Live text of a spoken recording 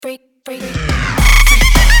Hey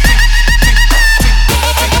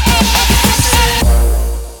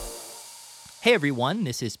everyone,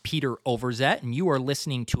 this is Peter Overzet, and you are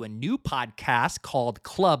listening to a new podcast called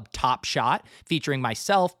Club Top Shot, featuring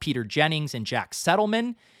myself, Peter Jennings, and Jack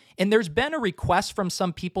Settleman. And there's been a request from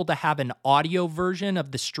some people to have an audio version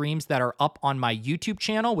of the streams that are up on my YouTube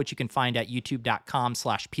channel, which you can find at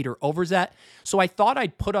youtube.com/Peter Overzet. So I thought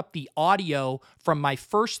I'd put up the audio from my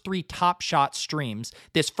first 3 Top Shot streams.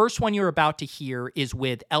 This first one you're about to hear is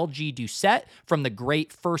with LG Doucette from the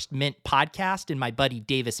Great First Mint podcast and my buddy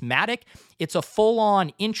Davis Maddock. It's a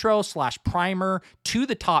full-on intro/primer to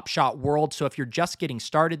the Top Shot world, so if you're just getting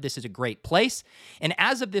started, this is a great place. And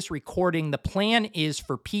as of this recording, the plan is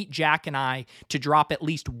for Pete, Jack, and I to drop at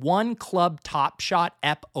least one Club Top Shot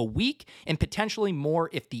ep a week, and potentially more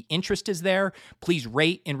if the interest is there. Please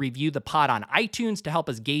rate and review the pod on iTunes to help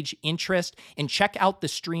us gauge interest, and check out the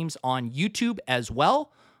streams on YouTube as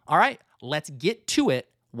well. All right, let's get to it.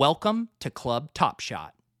 Welcome to Club Top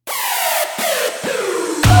Shot.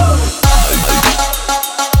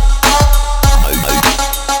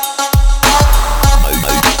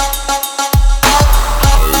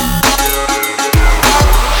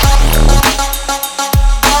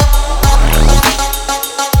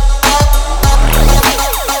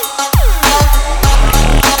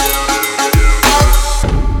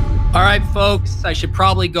 All right, folks, I should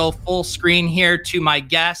probably go full screen here to my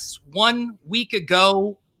guests. 1 week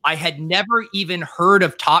ago, I had never even heard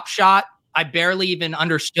of Top Shot. I barely even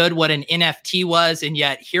understood what an NFT was, and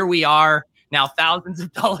yet here we are now thousands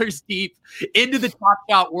of dollars deep into the Top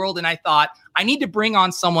Shot world, and I thought, I need to bring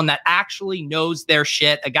on someone that actually knows their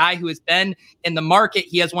shit, a guy who has been in the market.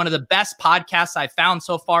 He has one of the best podcasts I've found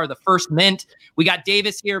so far, The First Mint. We got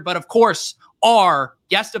Davis here, but of course, our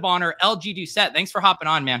guest of honor, LG Doucette. Thanks for hopping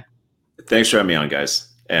on, man. Thanks for having me on, guys.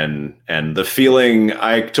 And the feeling,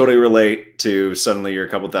 I totally relate to suddenly you're a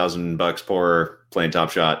couple $1,000 poorer playing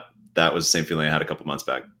Top Shot. That was the same feeling I had a couple months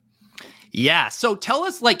back. Yeah. So tell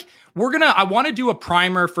us, like, I want to do a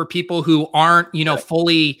primer for people who aren't,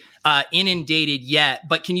 fully inundated yet,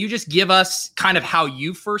 but can you just give us kind of how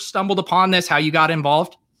you first stumbled upon this, how you got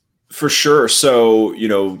involved? For sure. So,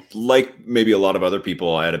 like maybe a lot of other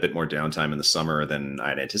people, I had a bit more downtime in the summer than I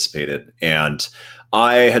had anticipated. And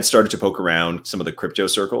I had started to poke around some of the crypto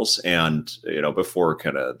circles and, before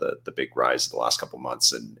kind of the big rise of the last couple of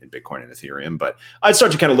months in Bitcoin and Ethereum. But I'd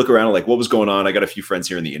start to kind of look around like what was going on. I got a few friends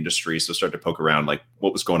here in the industry, so I started to poke around like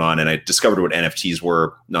what was going on. And I discovered what NFTs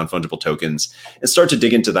were, non-fungible tokens, and started to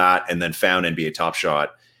dig into that, and then found NBA Top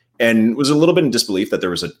Shot. And was a little bit in disbelief that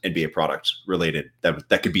there was an NBA product related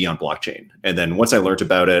that could be on blockchain. And then once I learned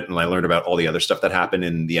about it, and I learned about all the other stuff that happened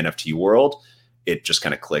in the NFT world, it just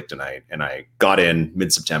kind of clicked. And I got in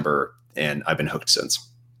mid-September, and I've been hooked since.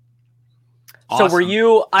 Awesome. So were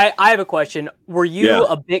you? I have a question. Were you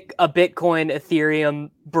a Bitcoin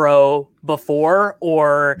Ethereum bro before,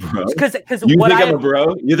 or because you think I'm a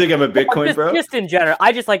bro? You think I'm a Bitcoin bro? Just in general,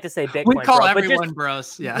 I just like to say Bitcoin. We call everyone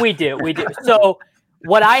bros. Yeah, we do. So.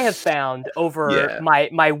 What I have found over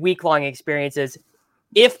my week-long experiences,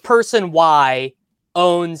 if person Y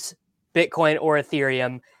owns Bitcoin or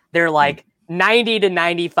Ethereum, they're like 90 to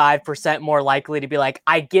 95% more likely to be like,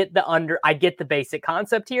 I get the basic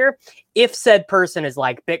concept here. If said person is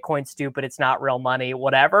like, Bitcoin's stupid, it's not real money,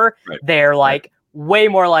 whatever, they're like way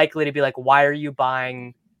more likely to be like, why are you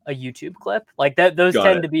buying a YouTube clip? Like that, those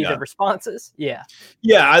tend to be the responses. Yeah.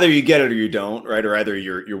 Either you get it or you don't, right? Or either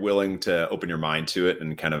you're willing to open your mind to it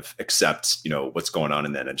and kind of accept, what's going on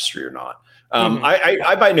in that industry or not.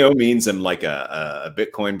 I by no means am like a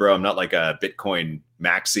Bitcoin bro. I'm not like a Bitcoin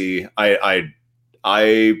maxi.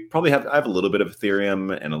 I probably have a little bit of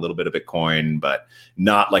Ethereum and a little bit of Bitcoin, but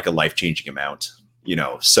not like a life-changing amount.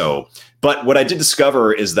 But what I did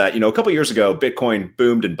discover is that, a couple of years ago, Bitcoin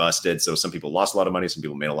boomed and busted. So some people lost a lot of money, some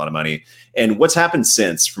people made a lot of money. And what's happened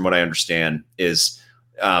since, from what I understand, is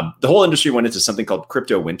the whole industry went into something called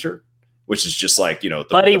crypto winter, which is just like, the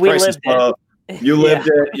price is up. You lived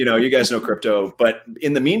it, you guys know crypto. But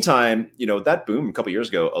in the meantime, that boom a couple of years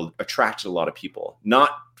ago attracted a lot of people,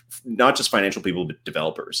 not just financial people, but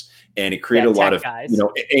developers. And it created a lot of,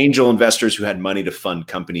 angel investors who had money to fund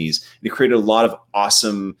companies. And it created a lot of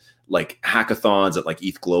awesome, like hackathons at like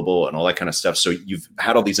ETH Global and all that kind of stuff. So you've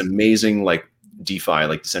had all these amazing, like DeFi,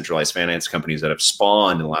 like decentralized finance companies that have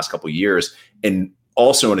spawned in the last couple of years. And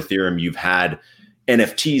also in Ethereum, you've had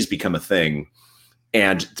NFTs become a thing.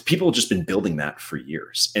 And people have just been building that for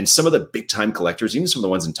years. And some of the big time collectors, even some of the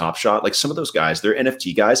ones in Top Shot, like some of those guys, they're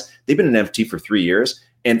NFT guys. They've been in NFT for 3 years.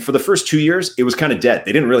 And for the first 2 years, it was kind of dead.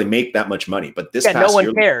 They didn't really make that much money. But this past no one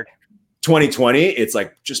year, cared. 2020, it's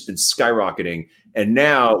like just been skyrocketing. And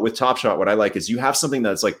now with Top Shot, what I like is you have something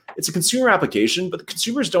that's like, it's a consumer application, but the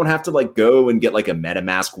consumers don't have to like go and get like a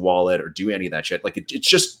MetaMask wallet or do any of that shit. Like it's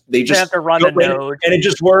just, they just have to run a node and it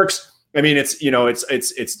just works. I mean, it's, you know,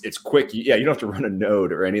 it's quick. Yeah. You don't have to run a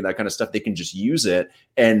node or any of that kind of stuff. They can just use it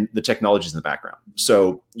and the technology's in the background.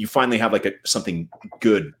 So you finally have like something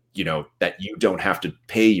good, you know, that you don't have to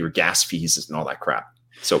pay your gas fees and all that crap.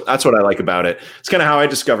 So that's what I like about it. It's kind of how I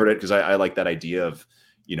discovered it, because I like that idea of,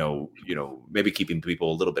 you know, maybe keeping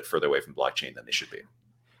people a little bit further away from blockchain than they should be.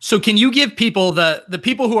 So can you give people the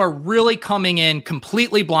people who are really coming in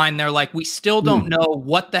completely blind, they're like, we still don't know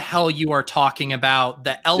what the hell you are talking about,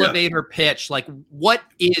 the elevator pitch, like what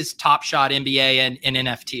is Top Shot NBA and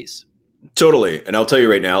NFTs? Totally. And I'll tell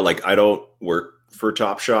you right now, like I don't work for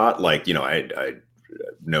Top Shot. Like, you know, I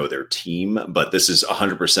know their team, but this is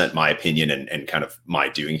 100% my opinion and kind of my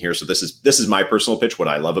doing here. So this is my personal pitch, what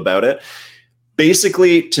I love about it.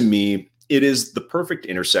 Basically, to me, it is the perfect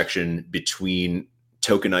intersection between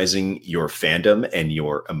tokenizing your fandom and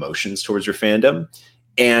your emotions towards your fandom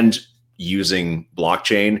and using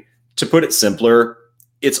blockchain. To put it simpler,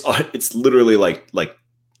 it's literally like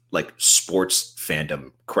sports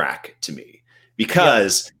fandom crack to me,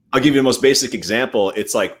 because I'll give you the most basic example.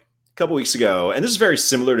 It's like a couple weeks ago, and this is very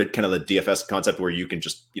similar to kind of the DFS concept where you can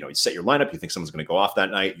just, you know, you set your lineup, you think someone's going to go off that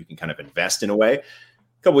night, you can kind of invest in a way.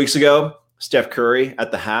 A couple weeks ago, Steph Curry at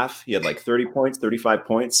the half, he had like 30 points, 35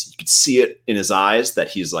 points. You could see it in his eyes that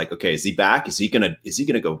he's like, okay, is he back? Is he gonna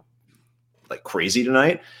go like crazy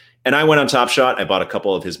tonight? And I went on Top Shot. I bought a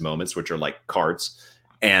couple of his moments, which are like cards.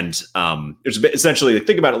 And there's a bit, essentially,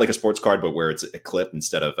 think about it like a sports card, but where it's a clip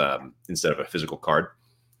instead of a physical card.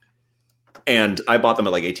 And I bought them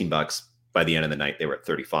at like $18. By the end of the night, they were at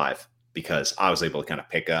 35, because I was able to kind of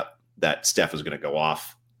pick up that Steph was going to go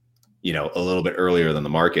off, you know, a little bit earlier than the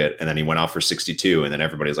market. And then he went off for 62. And then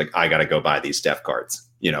everybody's like, I got to go buy these Steph cards,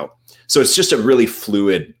 you know? So it's just a really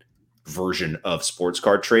fluid version of sports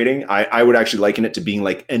card trading. I would actually liken it to being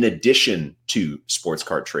like an addition to sports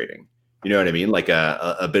card trading. You know what I mean? Like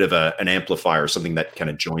a bit of an amplifier, something that kind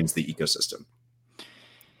of joins the ecosystem.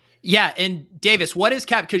 Yeah. And Davis, what is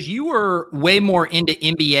because you were way more into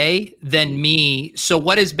NBA than me. So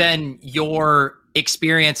what has been your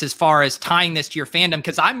experience as far as tying this to your fandom?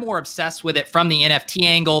 Because I'm more obsessed with it from the NFT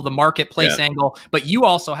angle, the marketplace angle, but you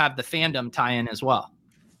also have the fandom tie-in as well.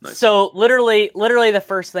 Nice. So literally the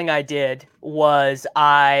first thing I did was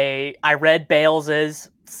I read Bales's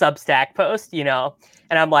Substack post, you know,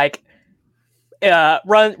 and I'm like,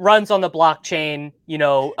 runs on the blockchain, you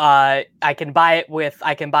know, I can buy it with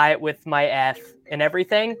my F and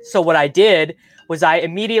everything. So what I did was I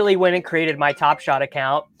immediately went and created my Top Shot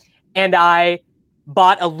account, and I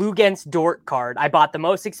bought a Luguentz Dort card. I bought the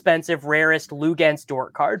most expensive, rarest Luguentz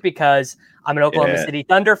Dort card because I'm an Oklahoma City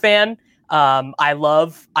Thunder fan. And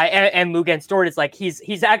Luguentz Dort is like,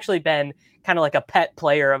 he's actually been kind of like a pet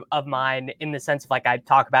player of mine, in the sense of like, I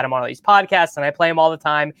talk about him on all these podcasts and I play him all the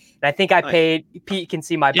time. And I think I paid, Pete can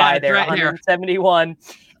see my buy there, right 171. Here.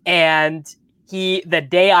 And the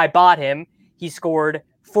day I bought him, he scored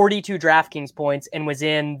 42 DraftKings points and was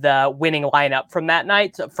in the winning lineup from that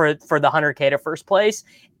night for the 100K to first place.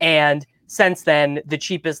 And since then, the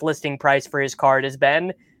cheapest listing price for his card has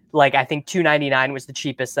been like, I think $299 was the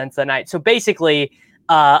cheapest since the night. So basically,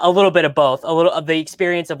 a little bit of both, a little of the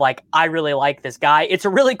experience of like, I really like this guy. It's a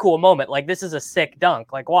really cool moment. Like, this is a sick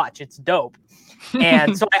dunk. Like, watch, it's dope.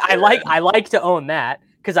 And so I like to own that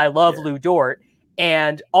because I love Lou Dort,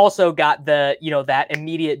 and also got the, you know, that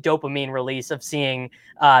immediate dopamine release of seeing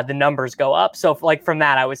the numbers go up. So like from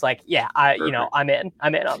that, I was like, yeah, I'm in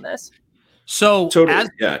on this. So totally.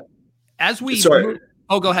 as we, sorry.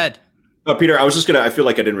 Go ahead. Peter, I was just I feel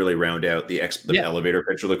like I didn't really round out the elevator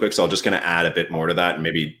pitch really quick. So I'll just kind of add a bit more to that and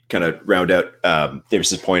maybe kind of round out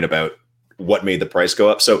Davis's point about what made the price go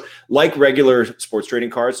up. So like regular sports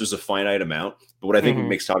trading cards, there's a finite amount, but what I think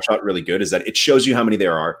makes Top Shot really good is that it shows you how many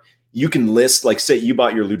there are. You can list, like, say you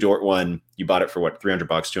bought your Lou Dort one, you bought it for what, $300,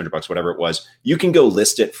 $200, whatever it was. You can go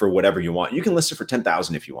list it for whatever you want. You can list it for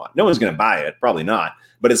 10,000 if you want. No one's going to buy it, probably not.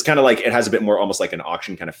 But it's kind of like, it has a bit more almost like an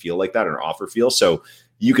auction kind of feel like that, or an offer feel. So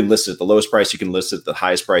you can list it at the lowest price. You can list it at the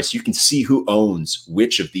highest price. You can see who owns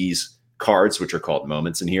which of these cards, which are called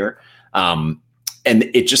moments in here. And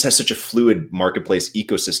it just has such a fluid marketplace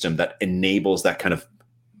ecosystem that enables that kind of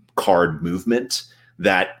card movement.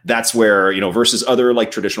 That's where, you know, versus other like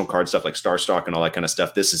traditional card stuff like Star Stock and all that kind of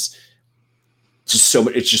stuff. This is just so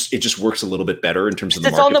much. It just works a little bit better in terms of the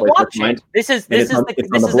it's on the marketplace. blockchain. This is the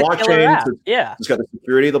blockchain. So yeah, it's got the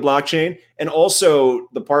security of the blockchain, and also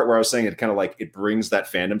the part where I was saying it kind of like it brings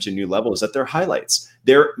that fandom to a new level is that they're highlights,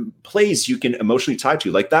 they're plays you can emotionally tie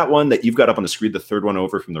to, like that one that you've got up on the screen, the third one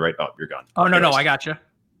over from the right. Oh, you're gone. Oh no, I got you.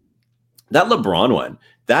 That LeBron one,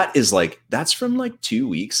 that's from like 2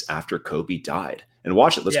 weeks after Kobe died. And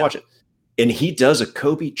watch it. Let's watch it. And he does a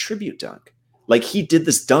Kobe tribute dunk. Like he did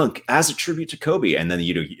this dunk as a tribute to Kobe. And then,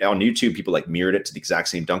 on YouTube, people like mirrored it to the exact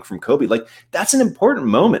same dunk from Kobe. Like that's an important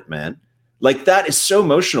moment, man. Like that is so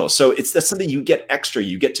emotional. So that's something you get extra.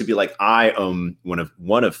 You get to be like, I own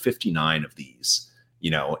one of 59 of these,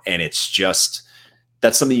 and it's just,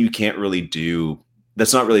 that's something you can't really do.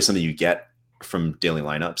 That's not really something you get from daily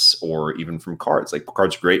lineups or even from cards. Like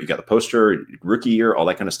cards are great. You got the poster, rookie year, all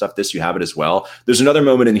that kind of stuff. This, you have it as well. There's another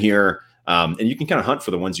moment in here, and you can kind of hunt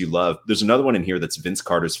for the ones you love. There's another one in here that's Vince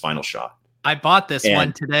Carter's final shot. I bought this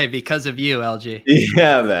one today because of you, LG.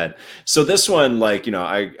 Yeah, man. So this one, like, I'm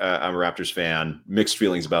a Raptors fan, mixed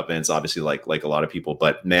feelings about Vince, obviously, like a lot of people,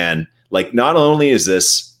 but man, like not only is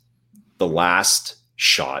this the last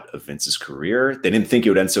shot of Vince's career. They didn't think it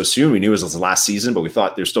would end so soon. We knew it was his last season, but we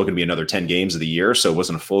thought there's still going to be another 10 games of the year. So it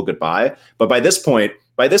wasn't a full goodbye. But by this point,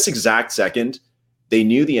 by this exact second, they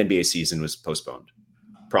knew the NBA season was postponed,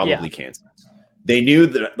 probably canceled. They knew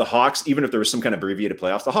that the Hawks, even if there was some kind of abbreviated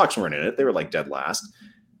playoffs, the Hawks weren't in it. They were like dead last.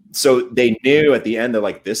 So they knew at the end, they're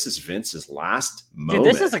like, this is Vince's last moment.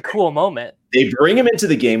 Dude, this is a cool moment. They bring him into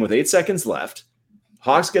the game with 8 seconds left.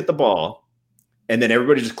 Hawks get the ball. And then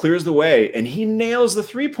everybody just clears the way, and he nails the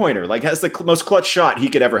 3-pointer, like has the most clutch shot he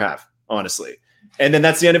could ever have, honestly. And then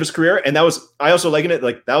that's the end of his career. And I also liken it,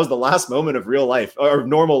 like that was the last moment of real life or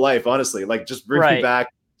normal life, honestly. Like just bring me back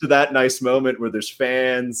to that nice moment where there's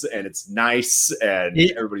fans and it's nice and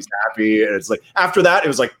everybody's happy. And it's like, after that, it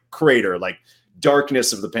was like crater, like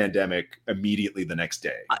darkness of the pandemic immediately the next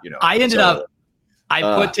day.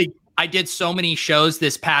 I did so many shows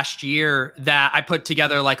this past year that I put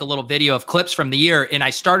together like a little video of clips from the year. And I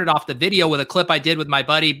started off the video with a clip I did with my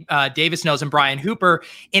buddy Davis Knows and Brian Hooper.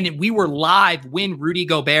 And we were live when Rudy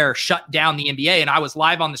Gobert shut down the NBA. And I was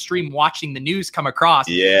live on the stream watching the news come across.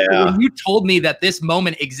 Yeah. So when you told me that this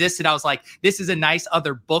moment existed, I was like, this is a nice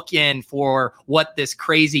other bookend for what this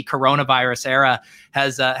crazy coronavirus era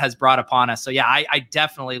has brought upon us. So yeah, I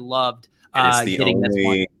definitely loved getting this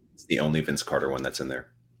one. It's the only Vince Carter one that's in there.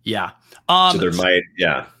 Yeah. So there might,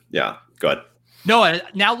 yeah. Go ahead. No,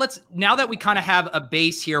 now that we kind of have a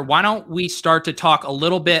base here, why don't we start to talk a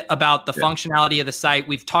little bit about the functionality of the site?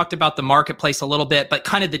 We've talked about the marketplace a little bit, but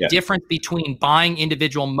kind of the difference between buying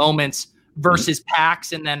individual moments versus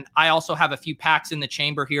packs. And then I also have a few packs in the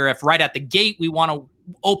chamber here. If right at the gate, we want to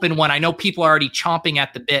open one, I know people are already chomping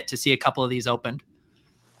at the bit to see a couple of these opened.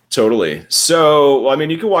 Totally. So, I mean,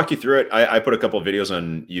 you can walk you through it. I put a couple of videos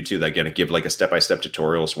on YouTube that give like a step-by-step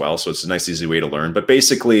tutorial as well. So it's a nice, easy way to learn. But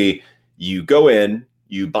basically, you go in,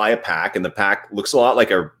 you buy a pack, and the pack looks a lot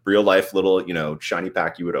like a real-life little, shiny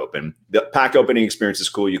pack you would open. The pack opening experience is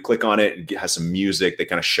cool. You click on it, it has some music. They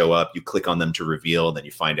kind of show up. You click on them to reveal. Then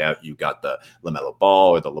you find out you got the LaMelo Ball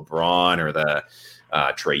or the LeBron or the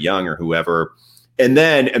Trae Young or whoever. And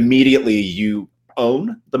then immediately you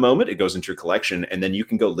own the moment. It goes into your collection, and then you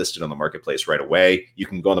can go list it on the marketplace right away. You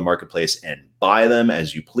can go on the marketplace and buy them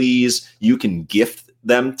as you please. You can gift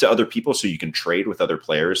them to other people, so you can trade with other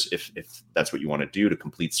players if that's what you want to do to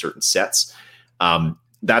complete certain sets.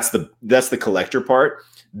 That's the collector part.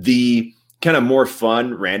 The kind of more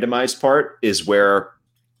fun randomized part is where,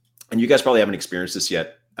 and you guys probably haven't experienced this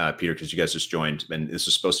yet, Peter, because you guys just joined, and this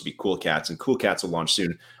is supposed to be Cool Cats, and Cool Cats will launch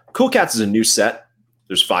soon. Cool Cats is a new set.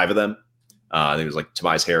 There's 5 of them. There was like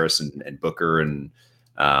Tobias Harris and Booker and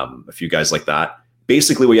a few guys like that.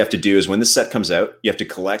 Basically, what you have to do is when this set comes out, you have to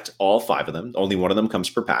collect all 5 of them. Only one of them comes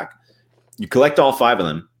per pack. You collect all 5 of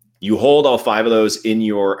them. You hold all 5 of those in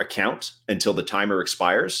your account until the timer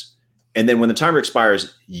expires. And then when the timer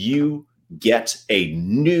expires, you get a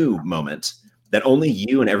new moment that only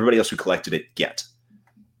you and everybody else who collected it get,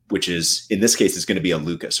 which is, in this case, is going to be a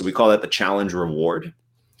Luka. So we call that the challenge reward.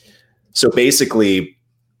 So basically,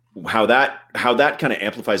 how that kind of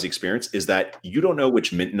amplifies the experience is that you don't know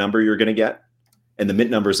which mint number you're going to get. And the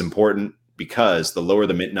mint number is important because the lower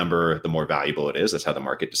the mint number, the more valuable it is. That's how the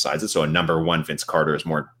market decides it. So a number 1 Vince Carter is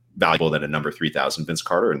more valuable than a number 3,000 Vince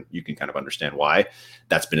Carter. And you can kind of understand why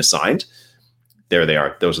that's been assigned. There they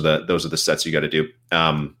are. Those are the sets you got to do.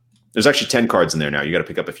 There's actually 10 cards in there now. You got to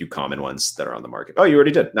pick up a few common ones that are on the market. Oh, you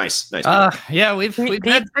already did. Nice. Yeah, we've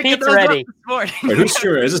Pete's ready. Right, who's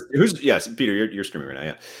streaming? Yes, Peter, you're streaming right now.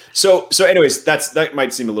 Yeah. So anyways, that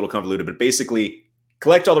might seem a little convoluted, but basically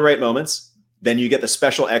collect all the right moments, then you get the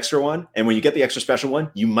special extra one. And when you get the extra special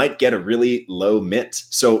one, you might get a really low mint.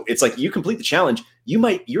 So it's like you complete the challenge,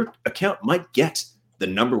 your account might get the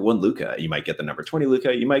number 1 Luka. You might get the number 20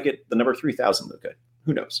 Luka. You might get the number 3,000 Luka.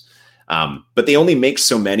 Who knows? But they only make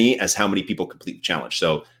so many as how many people complete the challenge.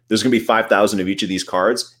 So there's going to be 5,000 of each of these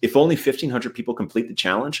cards. If only 1,500 people complete the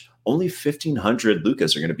challenge, only 1,500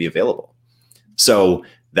 Lukas are going to be available. So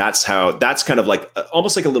that's kind of like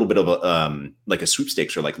almost like a little bit of a like a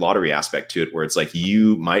sweepstakes or like lottery aspect to it, where it's like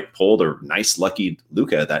you might pull the nice lucky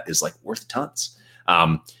Luka that is like worth tons.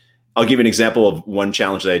 I'll give you an example of one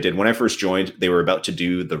challenge that I did when I first joined. They were about to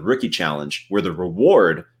do the rookie challenge where the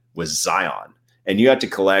reward was Zion, and you had to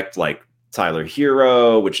collect like Tyler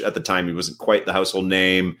Hero, which at the time he wasn't quite the household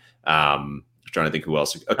name. Trying to think who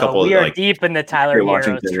else. A couple. We are like, deep in the Tyler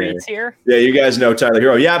Hero streets here. Yeah, you guys know Tyler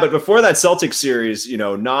Hero. Yeah, but before that Celtics series,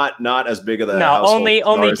 not as big of the. No, only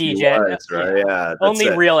DJ. Was, right? Yeah, only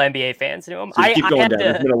real NBA fans knew him. So keep going down.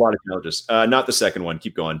 There's been a lot of challenges. Not the second one.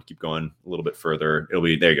 Keep going a little bit further. It'll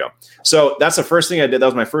be there. You go. So that's the first thing I did. That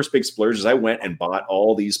was my first big splurge. Is I went and bought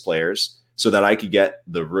all these players so that I could get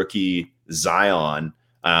the rookie Zion.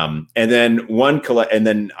 And then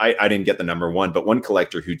I didn't get the number 1, but one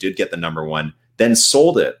collector who did get the number 1 then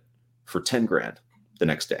sold it for 10 grand the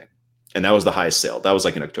next day. And that was the highest sale. That was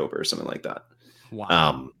like in October or something like that.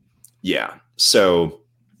 Wow. Yeah. So,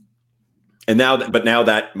 and now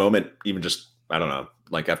that moment, even just, I don't know,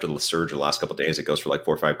 like after the surge the last couple of days, it goes for like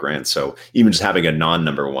 4 or 5 grand. So even just having a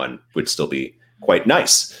non-number 1 would still be quite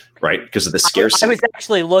nice, right? Because of the scarcity. I was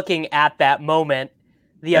actually looking at that moment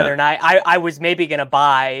the other night. I was maybe going to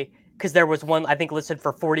buy, because there was one I think listed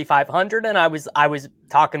for 4,500, and I was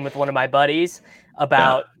talking with one of my buddies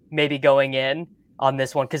about maybe going in on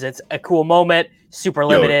this one because it's a cool moment, super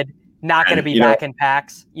limited, not going to be back in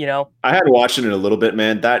packs. I had watching it a little bit,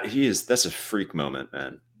 man. That's a freak moment,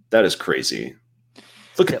 man. That is crazy.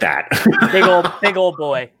 Look at that. big old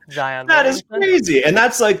boy, Zion. That is crazy. And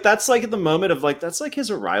that's like the moment of like, that's like his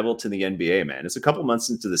arrival to the NBA, man. It's a couple months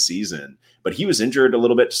into the season, but he was injured a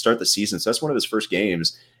little bit to start the season. So that's one of his first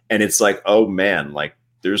games. And it's like, oh man, like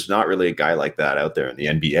there's not really a guy like that out there in the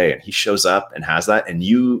NBA. And he shows up and has that. And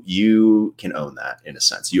you can own that in a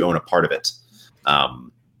sense. You own a part of it.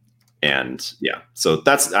 And yeah, so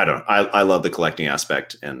that's, I don't know. I love the collecting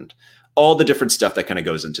aspect and all the different stuff that kind of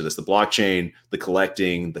goes into this, the blockchain, the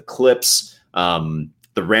collecting, the clips, the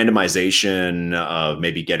randomization of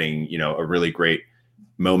maybe getting, a really great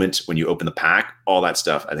moment when you open the pack, all that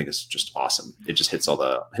stuff. I think is just awesome. It just hits all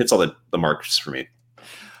the marks for me.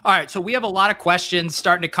 All right, so we have a lot of questions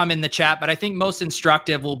starting to come in the chat, but I think most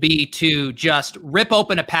instructive will be to just rip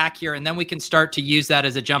open a pack here, and then we can start to use that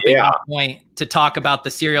as a jumping off point to talk about the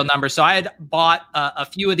serial number. So I had bought a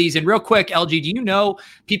few of these, and real quick, LG, do you know,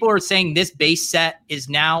 people are saying this base set is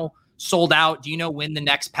now sold out. Do you know when the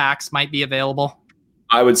next packs might be available?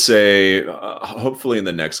 I would say hopefully in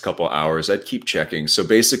the next couple hours. I'd keep checking. So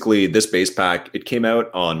basically this base pack, it came out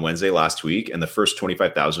on Wednesday last week, and the first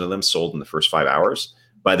 25,000 of them sold in the first 5 hours.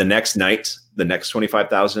 By the next night, the next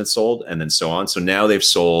 25,000 had sold, and then so on. So now they've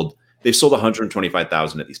sold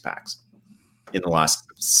 125,000 of these packs in the last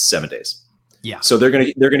 7 days. Yeah. So they're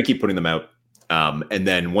gonna keep putting them out, and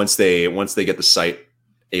then once they get the site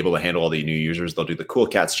able to handle all the new users, they'll do the Cool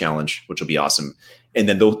Cats challenge, which will be awesome, and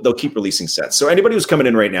then they'll keep releasing sets. So anybody who's coming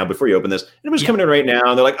in right now, before you open this, anybody's coming in right now,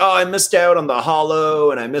 and they're like, oh, I missed out on the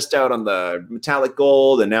hollow, and I missed out on the metallic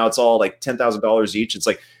gold, and now it's all like $10,000 each. It's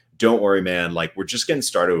like, don't worry, man. Like, we're just getting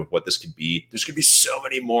started with what this could be. There's going to be so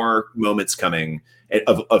many more moments coming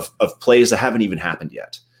of plays that haven't even happened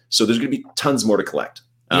yet. So there's going to be tons more to collect.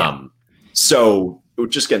 So we're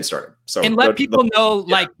just getting started. So and let people know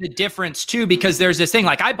like the difference too, because there's this thing,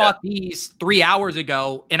 like I bought these 3 hours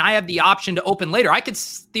ago and I have the option to open later. I could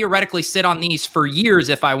theoretically sit on these for years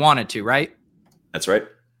if I wanted to, right? That's right.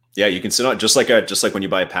 Yeah, you can sit on just like when you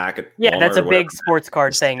buy a pack at Walmart, that's a big sports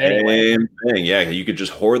card thing anyway. Same thing. Yeah, you could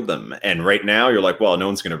just hoard them. And right now you're like, well, no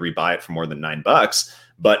one's going to rebuy it for more than $9,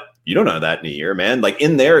 but you don't know that in a year, man. Like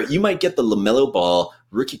in there, you might get the LaMelo Ball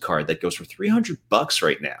rookie card that goes for $300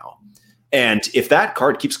 right now. And if that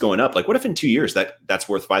card keeps going up, like what if in 2 years that's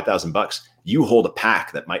worth $5,000? You hold a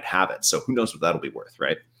pack that might have it. So who knows what that'll be worth,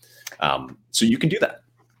 right? So you can do that.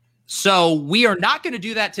 So we are not going to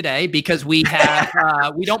do that today because we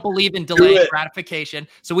have we don't believe in delayed gratification.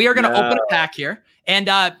 So we are going to open a pack here, and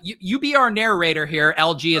you be our narrator here,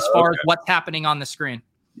 LG, as far as what's happening on the screen.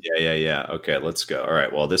 Yeah. Okay, let's go. All right.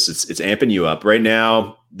 Well, it's amping you up right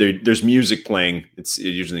now. There's music playing. It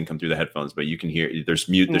usually doesn't come through the headphones, but you can hear. There's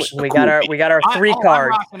mute. We got our 3 cards. I'm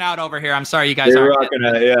rocking out over here. I'm sorry, you guys are aren't rocking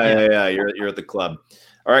out. Yeah. You're at the club.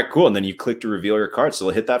 All right, cool. And then you click to reveal your card. So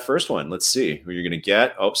we'll hit that first one. Let's see who you're going to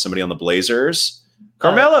get. Oh, somebody on the Blazers.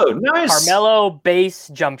 Carmelo. Nice. Carmelo base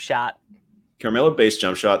jump shot. Carmelo base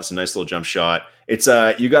jump shot. That's a nice little jump shot. It's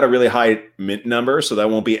you got a really high mint number, so that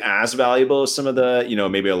won't be as valuable as some of the,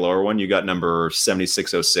 maybe a lower one. You got number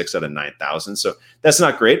 7606 out of 9,000. So that's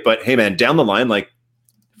not great. But hey, man, down the line, like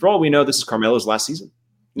for all we know, this is Carmelo's last season.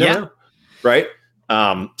 No, right?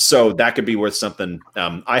 So that could be worth something.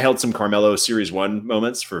 I held some Carmelo Series 1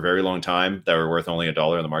 moments for a very long time that were worth only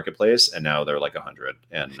 $1 in the marketplace, and now they're like 100.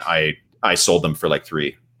 And I sold them for like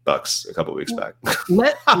 $3 a couple of weeks back.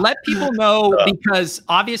 let people know, because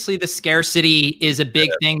obviously the scarcity is a big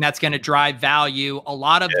thing that's going to drive value. A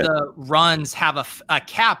lot of the runs have a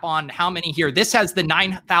cap on how many here. This has the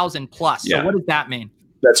 9,000 plus. So what does that mean?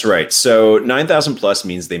 That's right. So 9,000 plus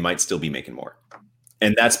means they might still be making more.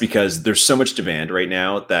 And that's because there's so much demand right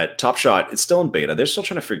now that Top Shot, it's still in beta. They're still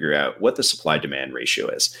trying to figure out what the supply demand ratio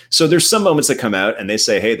is. So there's some moments that come out and they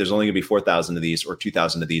say, hey, there's only going to be 4,000 of these or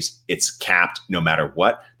 2,000 of these. It's capped no matter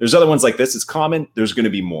what. There's other ones like this. It's common. There's going to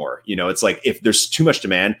be more. It's like if there's too much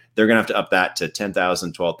demand, they're going to have to up that to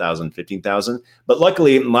 10,000, 12,000, 15,000. But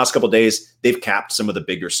luckily, in the last couple of days, they've capped some of the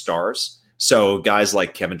bigger stars. So guys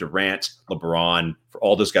like Kevin Durant, LeBron, for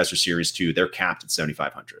all those guys for Series 2, they're capped at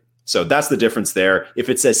 7,500. So that's the difference there. If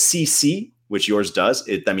it says CC, which yours does,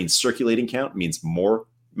 that means circulating count, means more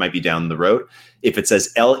might be down the road. If it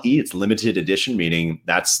says LE, it's limited edition, meaning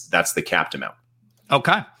that's the capped amount.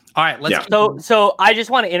 Okay. All right. Let's. So I just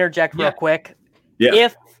want to interject real quick. Yeah.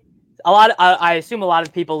 If I assume a lot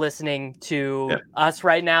of people listening to us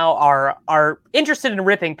right now are interested in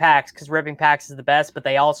ripping packs because ripping packs is the best, but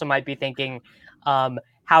they also might be thinking,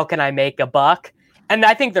 how can I make a buck? And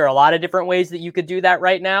I think there are a lot of different ways that you could do that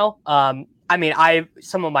right now.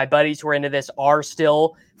 Some of my buddies who are into this are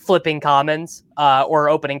still flipping commons or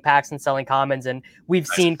opening packs and selling commons, and we've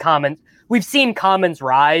seen commons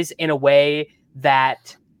rise in a way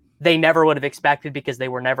that they never would have expected because they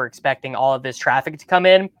were never expecting all of this traffic to come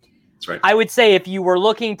in. That's right. I would say if you were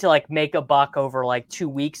looking to like make a buck over like 2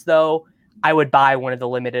 weeks, though, I would buy one of the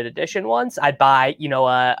limited edition ones. I'd buy,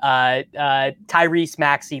 a Tyrese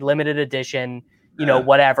Maxey limited edition.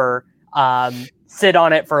 Whatever, sit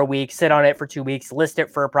on it for a week, sit on it for 2 weeks, list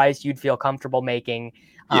it for a price you'd feel comfortable making.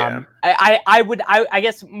 I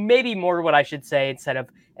guess maybe more what I should say instead of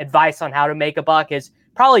advice on how to make a buck is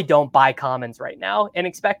probably don't buy commons right now and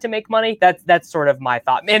expect to make money. That's sort of my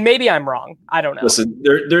thought. And maybe I'm wrong. I don't know. Listen,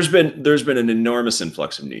 there's been an enormous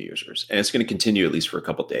influx of new users, and it's going to continue at least for a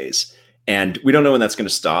couple of days. And we don't know when that's going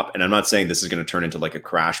to stop. And I'm not saying this is going to turn into like a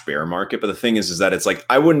crash bear market, but the thing is that it's like,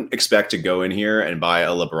 I wouldn't expect to go in here and buy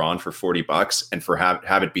a LeBron for $40 and for have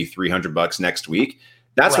it be $300 next week.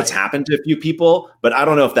 That's what's happened to a few people, but I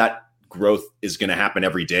don't know if that growth is going to happen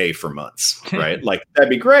every day for months, right? Like that'd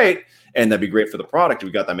be great. And that'd be great for the product.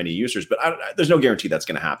 We got that many users, but there's no guarantee that's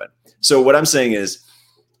going to happen. So what I'm saying is,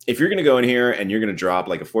 if you're going to go in here and you're going to drop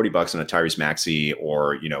like a $40 on a Tyrese Maxey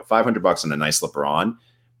or, $500 on a nice LeBron,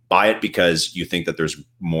 buy it because you think that there's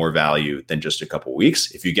more value than just a couple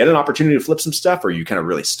weeks. If you get an opportunity to flip some stuff, or you kind of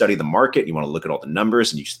really study the market, you want to look at all the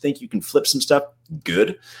numbers and you think you can flip some stuff,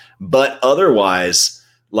 good. But otherwise,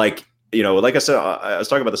 like I said, I was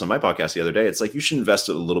talking about this on my podcast the other day. It's like, you should invest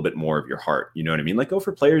a little bit more of your heart. You know what I mean? Like, go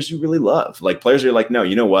for players you really love. Like players are like, no,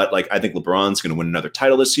 you know what? Like, I think LeBron's going to win another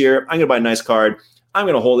title this year. I'm going to buy a nice card. I'm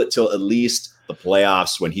going to hold it till at least the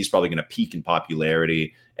playoffs when he's probably going to peak in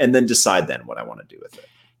popularity, and then decide then what I want to do with it.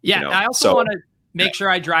 Yeah, I also want to make sure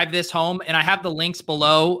I drive this home, and I have the links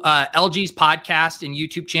below. LG's podcast and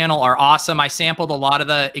YouTube channel are awesome. I sampled a lot of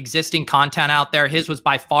the existing content out there. His was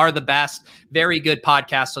by far the best. Very good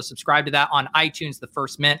podcast. So subscribe to that on iTunes, The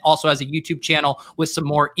First Mint. Also has a YouTube channel with some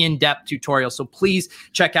more in-depth tutorials. So please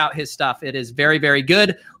check out his stuff. It is very, very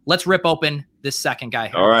good. Let's rip open this second guy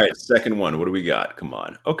here. All right, second one. What do we got? Come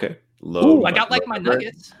on. Okay. Ooh, I got like my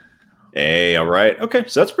nuggets. Hey, all right. Okay,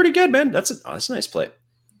 so that's pretty good, man. That's a nice play.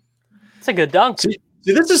 It's a good dunk. See,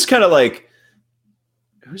 this is kind of like,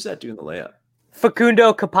 who's that doing the layup?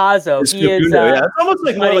 Facundo Campazzo. It's almost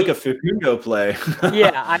like more like a Facundo play.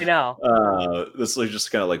 Yeah, I know. This was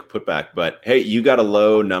just kind of like put back. But hey, you got a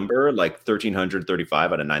low number, like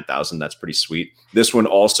 1,335 out of 9,000. That's pretty sweet. This one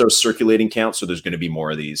also circulating count, so there's going to be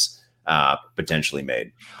more of these potentially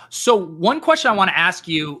made. So one question I want to ask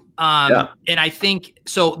you, and I think,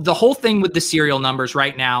 so the whole thing with the serial numbers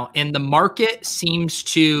right now, and the market seems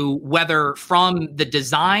to, whether from the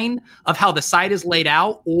design of how the site is laid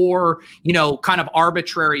out or, kind of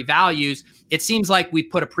arbitrary values, it seems like we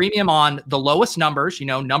put a premium on the lowest numbers,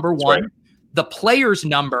 number one. Right. the player's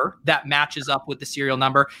number that matches up with the serial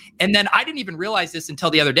number. And then I didn't even realize this until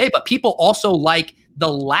the other day, but people also like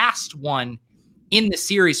the last one in the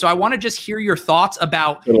series. So I want to just hear your thoughts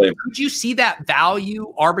about, could you see that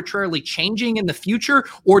value arbitrarily changing in the future?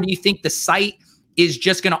 Or do you think the site is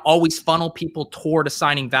just going to always funnel people toward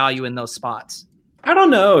assigning value in those spots? I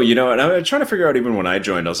don't know, and I'm trying to figure out, even when I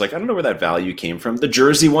joined, I was like, I don't know where that value came from. The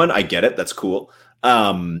jersey one, I get it. That's cool.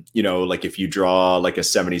 Like if you draw like a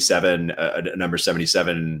 77, a number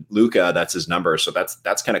 77 Luka, that's his number. So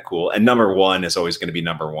that's kind of cool. And number one is always going to be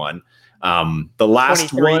number one. The last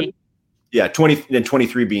 23. One, yeah, 20 and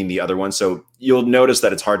 23 being the other one. So you'll notice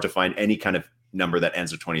that it's hard to find any kind of number that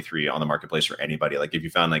ends with 23 on the marketplace for anybody. Like if you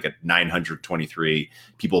found like a 923,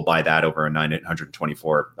 people buy that over a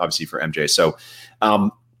 924, obviously for MJ. So,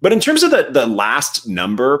 but in terms of the last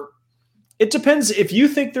number, it depends. If you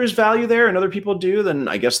think there's value there and other people do, then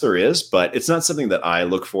I guess there is, but it's not something that I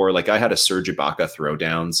look for. Like I had a Serge Ibaka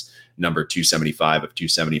throwdowns number 275 of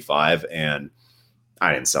 275, and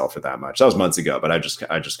I didn't sell for that much. That was months ago, but I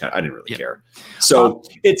didn't really care. So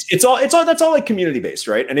that's all like community based,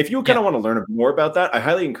 right? And if you kind of want to learn more about that, I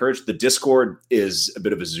highly encourage. The Discord is a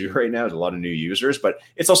bit of a zoo right now. There's a lot of new users, but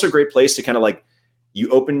it's also a great place to kind of like, you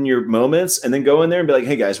open your moments and then go in there and be like,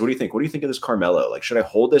 hey guys, what do you think? What do you think of this Carmelo? Like, should I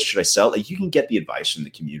hold this? Should I sell it? Like, you can get the advice from the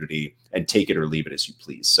community and take it or leave it as you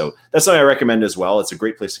please. So that's what I recommend as well. It's a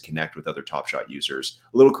great place to connect with other Top Shot users.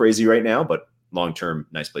 A little crazy right now, but long-term,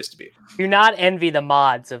 nice place to be. Do not envy the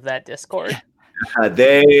mods of that Discord.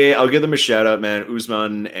 I'll give them a shout out, man.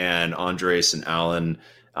 Usman and Andres and Alan,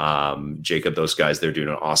 Jacob, those guys, they're doing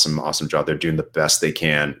an awesome job. They're doing the best they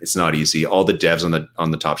can. It's not easy. All the devs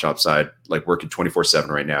on the Top Shop side, like working 24/7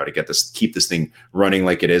 right now to keep this thing running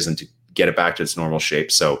like it is and to get it back to its normal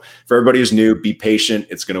shape. So for everybody who's new, be patient.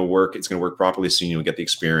 It's going to work. It's going to work properly soon. You'll get the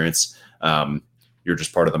experience. You're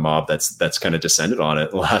just part of the mob that's kind of descended on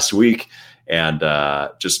it last week. And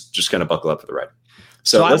just kind of buckle up for the ride.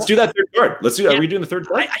 So let's do that third card. Let's do that. Are we doing the third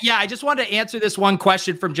card? I just wanted to answer this one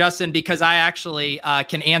question from Justin, because I actually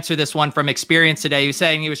can answer this one from experience today. He was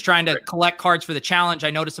saying he was trying to collect cards for the challenge. I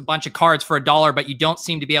noticed a bunch of cards for $1, but you don't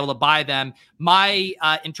seem to be able to buy them. My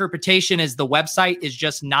interpretation is the website is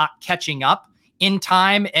just not catching up in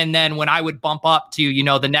time. And then when I would bump up to,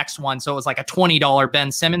 the next one, so it was like a $20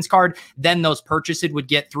 Ben Simmons card, then those purchases would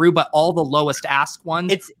get through, but all the lowest ask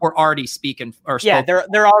ones were already speaking.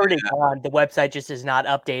 They're already gone. The website just is not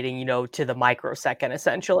updating, to the microsecond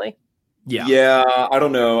essentially. Yeah. I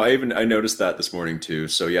don't know. I noticed that this morning too.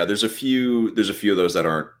 So yeah, there's a few of those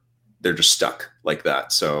that they're just stuck like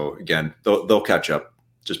that. So again, they'll catch up.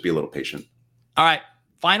 Just be a little patient. All right.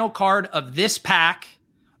 Final card of this pack.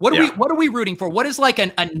 What are we rooting for? What is like a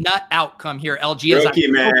nut outcome here, LG? Rookie,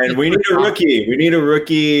 man. We need a rookie. We need a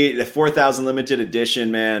rookie. The 4,000 limited edition,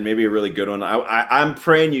 man. Maybe a really good one. I'm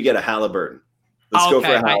praying you get a Halliburton. Let's go for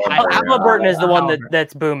a Halliburton. Halliburton is the one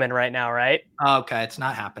that's booming right now, right? Okay, it's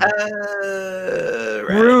not happening. Right.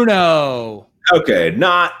 Bruno. Okay,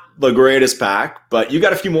 not the greatest pack, but you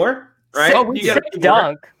got a few more, right? So you got a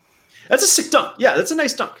dunk. That's a sick dunk. Yeah, that's a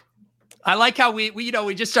nice dunk. I like how we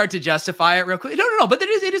just start to justify it real quick. No, but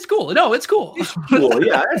it is cool. No, it's cool. It's cool.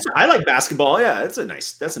 Yeah, I like basketball. Yeah, that's a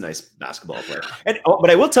nice basketball player.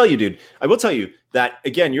 But I will tell you, dude. That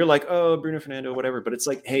again, you're like, oh, Bruno Fernando, whatever. But it's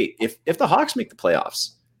like, hey, if the Hawks make the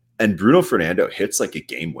playoffs and Bruno Fernando hits like a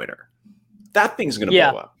game winner, that thing's gonna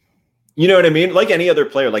blow up. You know what I mean? Like any other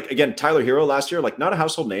player. Like again, Tyler Hero last year, like not a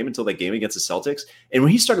household name until that game against the Celtics. And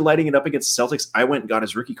when he started lighting it up against the Celtics, I went and got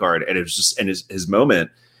his rookie card, and it was just his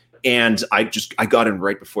moment. And I got him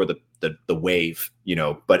right before the wave,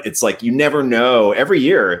 but it's like, you never know. Every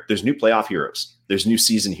year there's new playoff heroes. There's new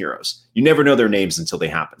season heroes. You never know their names until they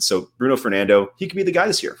happen. So Bruno Fernando, he could be the guy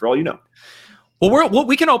this year for all you know. Well,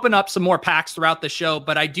 we can open up some more packs throughout the show,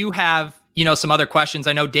 but I do have, some other questions.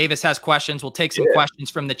 I know Davis has questions. We'll take some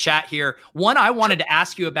questions from the chat here. One I wanted to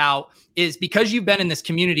ask you about is, because you've been in this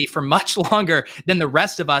community for much longer than the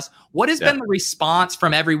rest of us, what has been the response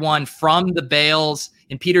from everyone from the Bales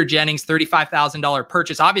and Peter Jennings $35,000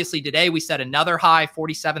 purchase? Obviously today we set another high,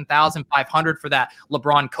 47,500 for that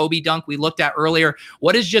LeBron Kobe dunk we looked at earlier.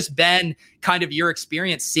 What has just been kind of your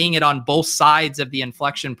experience seeing it on both sides of the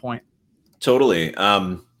inflection point? Totally.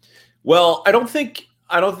 Well, I don't think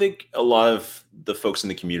a lot of the folks in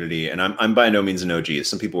the community, and I'm by no means an OG.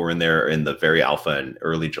 Some people were in there in the very alpha in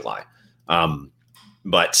early July.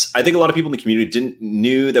 But I think a lot of people in the community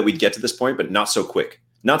knew that we'd get to this point, but not so quick.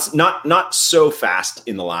 Not so fast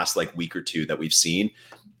in the last like week or two that we've seen.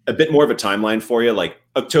 a bit more of a timeline for you. Like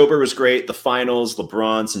October was great. The finals,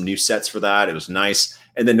 LeBron, some new sets for that. It was nice.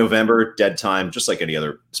 And then November, dead time, just like any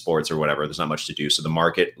other sports or whatever. There's not much to do. So the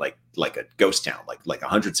market, like a ghost town, like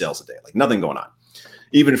 100 sales a day, like nothing going on.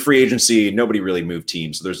 Even free agency, nobody really moved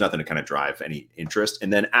teams. So there's nothing to kind of drive any interest.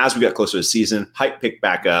 And then as we got closer to the season, hype picked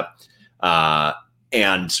back up.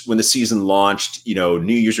 And when the season launched,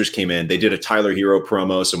 new users came in. They did a Tyler Hero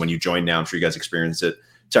promo. So when you join now, I'm sure you guys experienced it.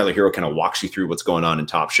 Tyler Hero kind of walks you through what's going on in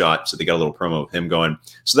Top Shot. So they got a little promo of him going.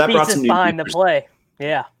 So that brought some new behind the play.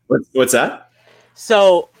 Yeah. What's that?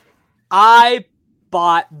 So I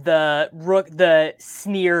bought the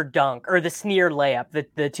Sneer dunk or the Sneer layup, the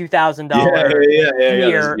 $2,000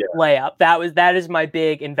 Sneer layup. That is my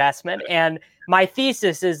big investment. And my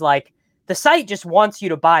thesis is like, the site just wants you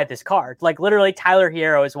to buy this card. Like literally Tyler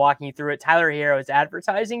Hero is walking you through it. Tyler Hero is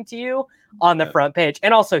advertising to you on the front page.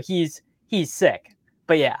 And also he's sick.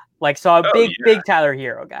 But yeah, like, so I'm a big Tyler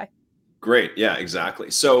Hero guy. Great. Yeah,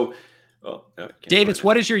 exactly. So Davis,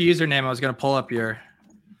 what is your username? I was going to pull up your,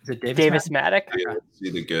 is it Davis Maddock?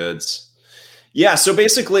 See the goods. Yeah. So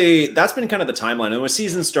basically that's been kind of the timeline. And when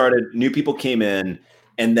season started, new people came in,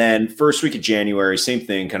 and then first week of January, same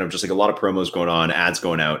thing, kind of just like a lot of promos going on, ads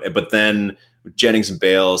going out. But then Jennings and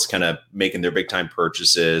Bales kind of making their big time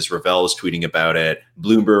purchases. Ravel was tweeting about it.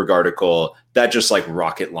 Bloomberg article that just like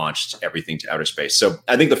rocket launched everything to outer space. So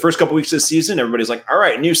I think the first couple weeks of the season, everybody's like, all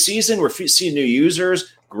right, new season. We're seeing new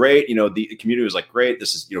users. Great. The community was like, great.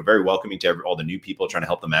 This is, very welcoming to all the new people trying to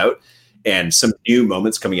help them out, and some new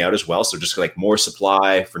moments coming out as well. So just like more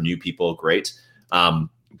supply for new people. Great.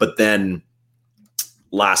 But then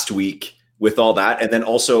last week with all that, and then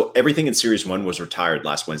also everything in Series 1 was retired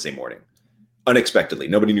last Wednesday morning. Unexpectedly.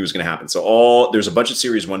 Nobody knew it was going to happen. So there's a bunch of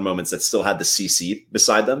Series 1 moments that still had the CC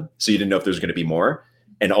beside them. So you didn't know if there was going to be more.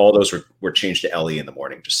 And all those were changed to LE in the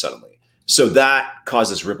morning, just suddenly. So that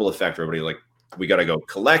caused this ripple effect. Everybody like, we got to go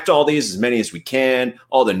collect all these, as many as we can.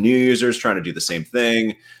 All the new users trying to do the same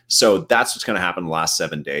thing. So that's what's going to happen the last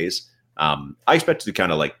 7 days. I expect it to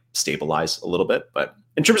kind of like stabilize a little bit. But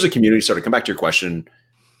in terms of community, sort of come back to your question,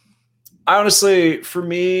 honestly, for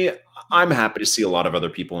me, I'm happy to see a lot of other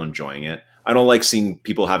people enjoying it. I don't like seeing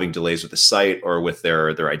people having delays with the site or with their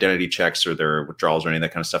identity checks or their withdrawals or any of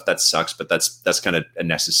that kind of stuff. That sucks, but that's kind of a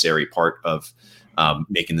necessary part of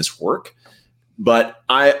making this work. But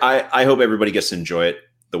I hope everybody gets to enjoy it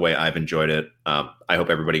the way I've enjoyed it. I hope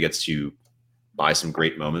everybody gets to buy some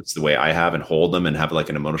great moments the way I have and hold them and have like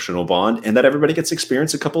an emotional bond, and that everybody gets to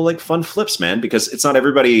experience a couple like fun flips, man, because it's not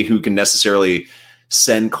everybody who can necessarily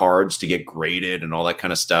send cards to get graded and all that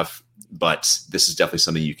kind of stuff. But this is definitely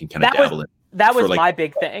something you can kind of dabble in. That was like my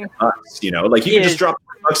big thing. Like you can just drop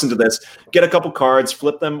 $100 into this, get a couple cards,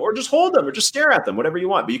 flip them, or just hold them or just stare at them, whatever you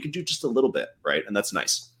want. But you can do just a little bit, right? And that's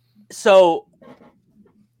nice. So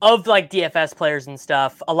of like DFS players and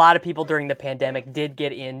stuff, a lot of people during the pandemic did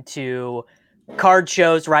get into card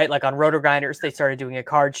shows, right? Like on Roto Grinders, they started doing a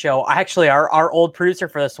card show. Actually, our old producer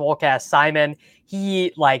for the Swolecast, Simon,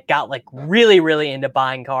 he like got like really, really into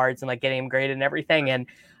buying cards and like getting them graded and everything. And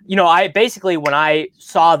I basically, when I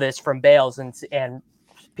saw this from Bales and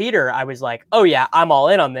Peter, I was like, oh yeah, I'm all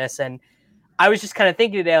in on this. And I was just kind of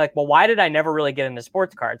thinking today, like, well, why did I never really get into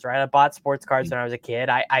sports cards, right? I bought sports cards when I was a kid.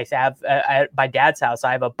 I have at my dad's house,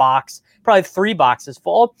 I have a box, probably 3 boxes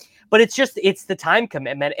full, but it's the time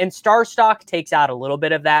commitment. And Star Stock takes out a little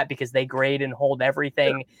bit of that because they grade and hold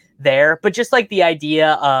everything there. But just like the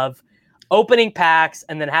idea of opening packs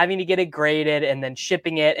and then having to get it graded and then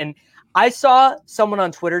shipping it. And I saw someone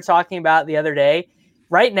on Twitter talking about the other day,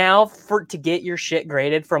 right now to get your shit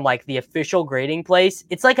graded from like the official grading place,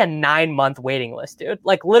 it's like a 9-month waiting list, dude.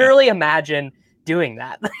 Like literally imagine doing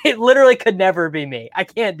that. It literally could never be me. I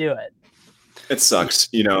can't do it. It sucks,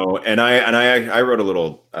 and I wrote a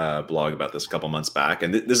little blog about this a couple months back.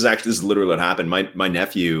 And this is literally what happened. My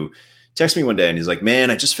nephew texted me one day and he's like,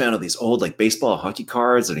 man, I just found all these old like baseball hockey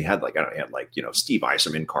cards. And he had like, Steve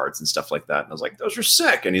Yzerman cards and stuff like that. And I was like, those are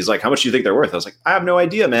sick. And he's like, how much do you think they're worth? I was like, I have no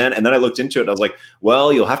idea, man. And then I looked into it and I was like,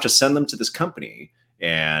 well, you'll have to send them to this company.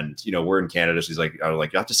 And, we're in Canada. So he's like, you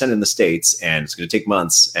have to send it in the States and it's going to take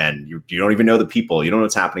months and you don't even know the people. You don't know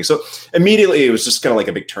what's happening. So immediately it was just kind of like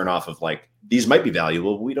a big turnoff of like, these might be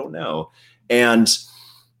valuable, but we don't know. And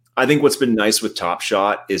I think what's been nice with Top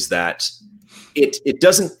Shot is that it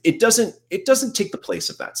doesn't take the place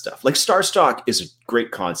of that stuff. Like Star Stock is a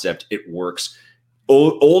great concept. It works.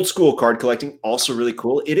 Old school card collecting, also really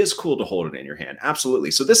cool. It is cool to hold it in your hand. Absolutely.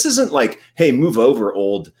 So this isn't like, hey, move over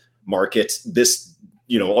old market. This,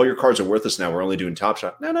 all your cards are worthless now. We're only doing Top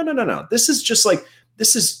Shot. No. This is just like,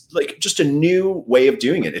 this is like just a new way of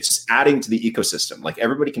doing it. It's just adding to the ecosystem. Like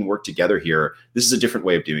everybody can work together here. This is a different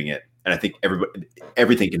way of doing it. And I think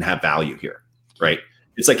everything can have value here, right?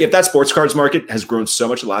 It's like if that sports cards market has grown so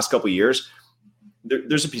much in the last couple of years,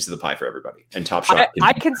 there's a piece of the pie for everybody. And Top Shot.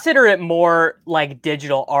 I consider it more like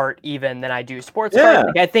digital art even than I do sports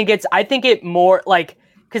cards. Like, I think it more like,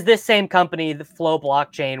 because this same company, the Flow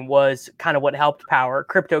blockchain, was kind of what helped power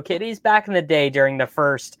CryptoKitties back in the day during the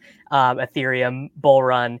first Ethereum bull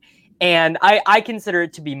run. And I consider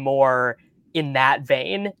it to be more in that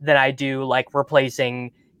vein than I do like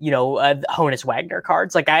replacing, Honus Wagner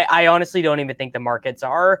cards. Like I honestly don't even think the markets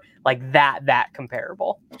are like that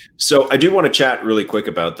comparable. So I do want to chat really quick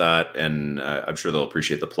about that. And I'm sure they'll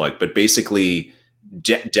appreciate the plug. But basically,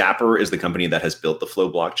 Dapper is the company that has built the Flow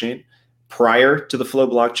blockchain. Prior to the Flow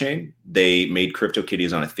blockchain, they made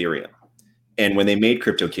CryptoKitties on Ethereum. And when they made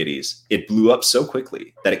CryptoKitties, it blew up so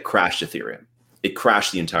quickly that it crashed Ethereum. It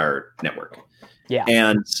crashed the entire network. Yeah.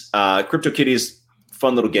 And CryptoKitties,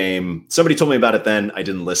 fun little game. Somebody told me about it then. I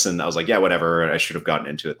didn't listen. I was like, yeah, whatever. I should have gotten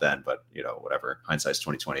into it then, but whatever. Hindsight's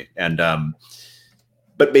 2020. And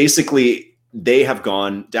but basically,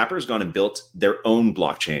 Dapper's gone and built their own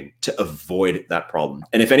blockchain to avoid that problem.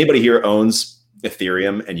 And if anybody here owns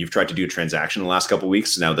Ethereum and you've tried to do a transaction in the last couple of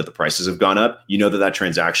weeks, now that the prices have gone up, that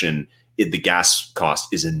transaction, the gas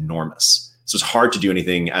cost is enormous. So it's hard to do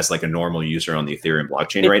anything as like a normal user on the Ethereum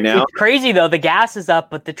blockchain right now. It's crazy though. The gas is up,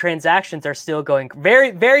 but the transactions are still going very,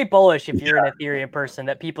 very bullish. If you're an Ethereum person,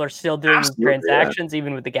 that people are still doing transactions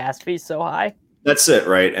even with the gas fees so high. That's it,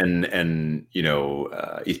 right? And ETH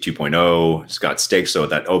 2.0 has got stakes, so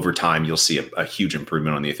that over time you'll see a huge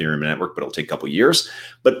improvement on the Ethereum network, but it'll take a couple of years.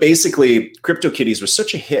 But basically, CryptoKitties was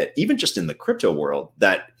such a hit, even just in the crypto world,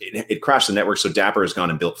 that it crashed the network. So Dapper has gone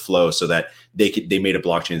and built Flow so that they made a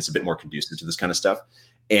blockchain that's a bit more conducive to this kind of stuff.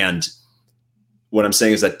 And what I'm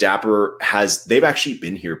saying is that Dapper they've actually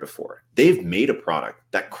been here before. They've made a product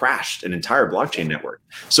that crashed an entire blockchain network.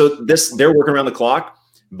 So they're working around the clock.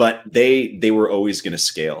 But they were always going to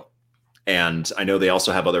scale. And I know they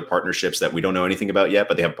also have other partnerships that we don't know anything about yet,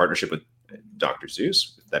 but they have a partnership with Dr.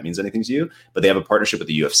 Zeus, if that means anything to you. But they have a partnership with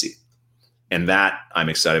the UFC. And that I'm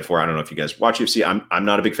excited for. I don't know if you guys watch UFC. I'm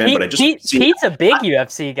not a big fan, but I just Pete's a big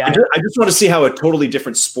UFC guy. I just want to see how a totally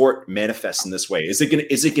different sport manifests in this way. Is it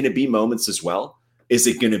going to be moments as well? Is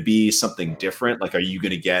it going to be something different? Like, are you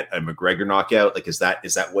going to get a McGregor knockout? Like, is that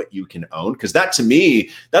what you can own? Because that, to me,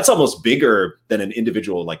 that's almost bigger than an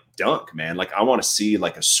individual like dunk, man. Like, I want to see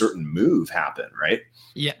like a certain move happen, right?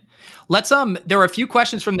 Yeah. Let's there were a few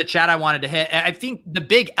questions from the chat I wanted to hit. I think the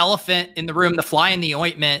big elephant in the room, the fly in the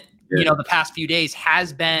ointment, the past few days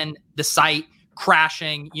has been the site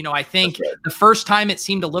crashing. I think the first time it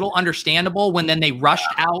seemed a little understandable when then they rushed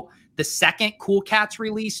out the second Cool Cats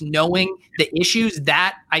release, knowing the issues,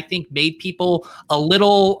 that I think made people a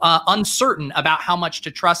little uncertain about how much to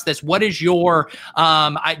trust this. What is your,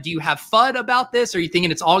 do you have FUD about this? Are you thinking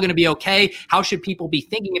it's all going to be okay? How should people be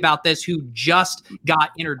thinking about this who just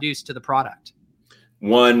got introduced to the product?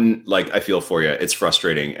 One, like, I feel for you. It's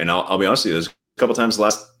frustrating. And I'll be honest with you, there's a couple times the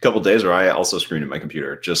last couple of days where I also screamed at my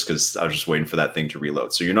computer just because I was just waiting for that thing to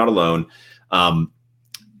reload. So you're not alone.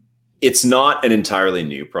 It's not an entirely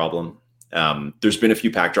new problem. There's been a few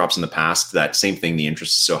pack drops in the past. That same thing, the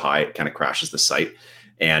interest is so high, it kind of crashes the site.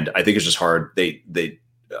 And I think it's just hard.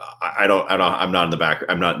 I'm not in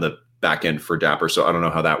the back end for Dapper, so I don't know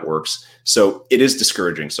how that works. So it is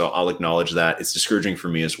discouraging. So I'll acknowledge that. It's discouraging for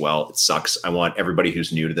me as well. It sucks. I want everybody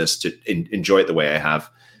who's new to this to enjoy it the way I have.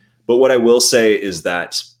 But what I will say is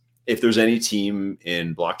that if there's any team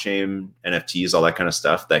in blockchain, NFTs, all that kind of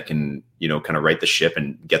stuff that can, kind of right the ship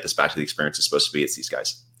and get this back to the experience it's supposed to be, it's these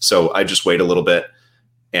guys. So I just wait a little bit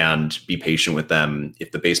and be patient with them.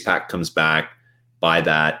 If the base pack comes back, buy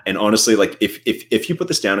that. And honestly, like if you put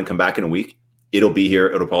this down and come back in a week, it'll be here.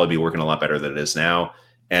 It'll probably be working a lot better than it is now.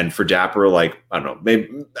 And for Dapper, like, I don't know,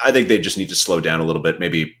 maybe I think they just need to slow down a little bit,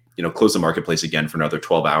 maybe, close the marketplace again for another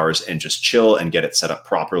 12 hours and just chill and get it set up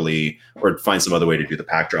properly, or find some other way to do the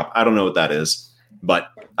pack drop. I don't know what that is, but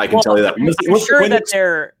I can tell you that. I'm sure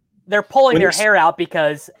that they're pulling their hair out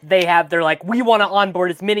because they're like, we want to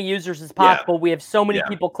onboard as many users as possible. We have so many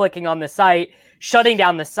people clicking on the site. Shutting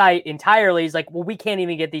down the site entirely is like, well, we can't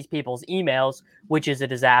even get these people's emails, which is a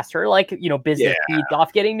disaster. Like, business feeds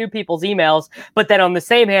off getting new people's emails. But then on the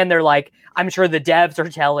same hand, they're like, I'm sure the devs are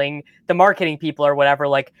telling the marketing people or whatever,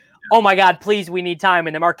 like, oh my God, please, we need time.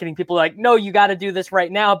 And the marketing people are like, no, you got to do this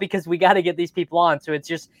right now because we got to get these people on. So it's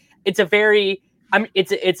a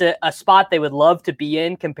spot they would love to be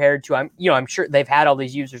in compared to, I'm sure they've had all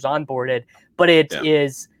these users onboarded, but it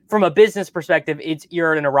is from a business perspective,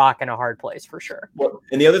 you're in a rock and a hard place for sure. Well,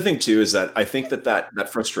 and the other thing too is that I think that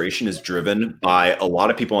frustration is driven by a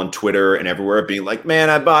lot of people on Twitter and everywhere being like, "Man,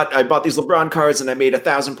 I bought these LeBron cards and I made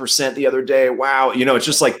 1,000% the other day. Wow!" It's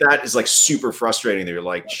just like that is like super frustrating. That you're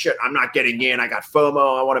like, "Shit, I'm not getting in. I got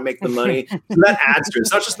FOMO. I want to make the money." So that adds to it.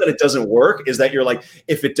 It's not just that it doesn't work; is that you're like,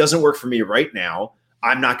 if it doesn't work for me right now,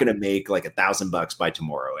 I'm not going to make like $1,000 by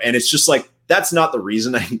tomorrow. And it's just like, that's not the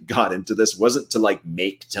reason I got into this. It wasn't to like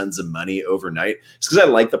make tons of money overnight. It's because I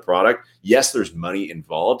like the product. Yes, there's money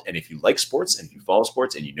involved. And if you like sports and if you follow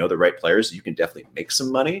sports and you know the right players, you can definitely make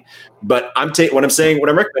some money. But what I'm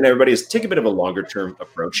recommending everybody is take a bit of a longer term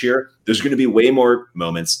approach here. There's going to be way more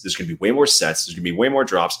moments. There's going to be way more sets. There's going to be way more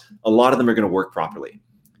drops. A lot of them are going to work properly.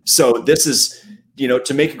 So this is,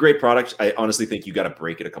 to make a great product, I honestly think you got to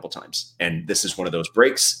break it a couple times. And this is one of those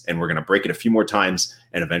breaks, and we're going to break it a few more times,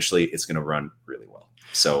 and eventually it's going to run really well.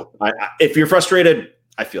 So if you're frustrated,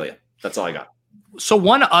 I feel you. That's all I got. So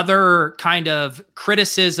one other kind of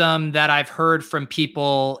criticism that I've heard from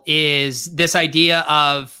people is this idea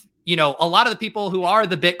of, a lot of the people who are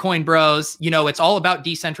the Bitcoin bros, it's all about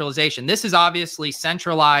decentralization. This is obviously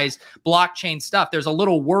centralized blockchain stuff. There's a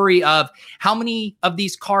little worry of how many of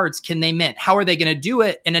these cards can they mint? How are they going to do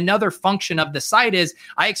it? And another function of the site is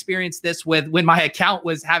I experienced this when my account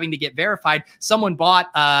was having to get verified. Someone bought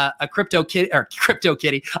a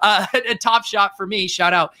CryptoKitty, a Top Shot for me.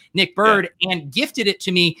 Shout out Nick Bird, and gifted it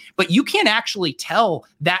to me. But you can't actually tell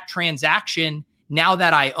that transaction now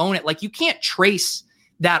that I own it. Like you can't trace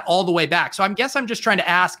that all the way back. So I'm just trying to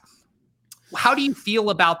ask, how do you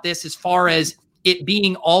feel about this as far as it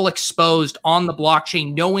being all exposed on the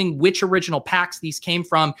blockchain, knowing which original packs these came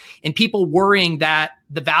from, and people worrying that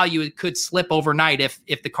the value could slip overnight if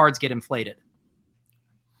the cards get inflated?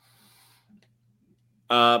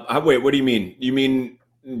 Wait, what do you mean? You mean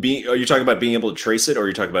are you talking about being able to trace it, or are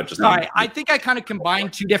you talking about just? All right, I think I kind of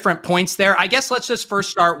combined two different points there. I guess let's just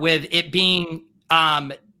first start with it being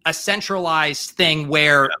a centralized thing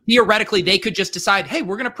where theoretically they could just decide, hey,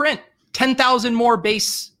 we're going to print 10,000 more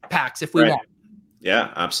base packs if we want.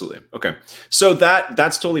 Yeah, absolutely. Okay. So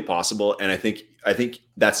that's totally possible. And I think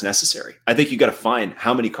that's necessary. I think you got to find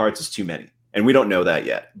how many cards is too many. And we don't know that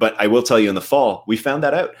yet. But I will tell you, in the fall, we found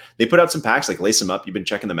that out. They put out some packs like Lace 'em Up. You've been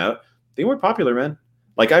checking them out. They weren't popular, man.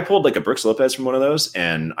 Like I pulled like a Brooks Lopez from one of those,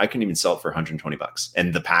 and I couldn't even sell it for $120,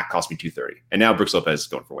 and the pack cost me $230. And now Brooks Lopez is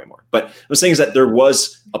going for way more. But what I'm saying is that there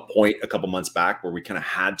was a point a couple months back where we kind of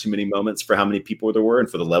had too many moments for how many people there were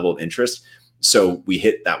and for the level of interest. So we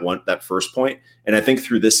hit that first point. And I think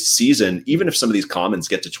through this season, even if some of these commons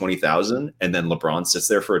get to 20,000 and then LeBron sits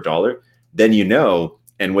there for $1, then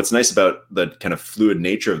and what's nice about the kind of fluid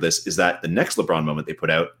nature of this is that the next LeBron moment they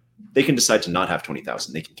put out, they can decide to not have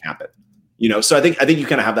 20,000. They can cap it. So I think you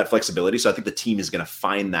kind of have that flexibility. So I think the team is going to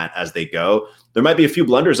find that as they go. There might be a few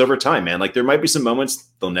blunders over time, man. Like there might be some moments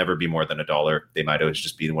they'll never be more than $1. They might always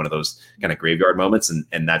just be one of those kind of graveyard moments,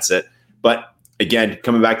 and that's it. But again,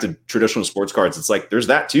 coming back to traditional sports cards, it's like there's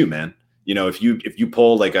that too, man. If you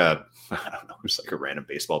pull like I don't know, it's like a random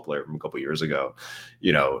baseball player from a couple years ago,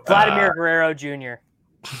 Vladimir Guerrero Jr.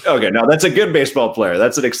 Okay, no, that's a good baseball player.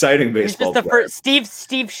 That's an exciting baseball player. First, Steve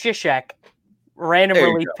Zissek. Random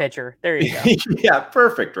relief pitcher. There you go. Yeah,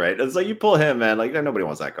 perfect, right? It's like you pull him, man. Like nobody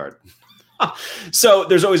wants that card. So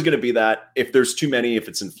there's always going to be that. If there's too many, if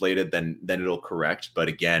it's inflated, then it'll correct. But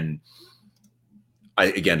again,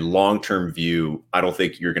 long-term view, I don't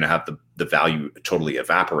think you're going to have the value totally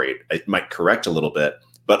evaporate. It might correct a little bit.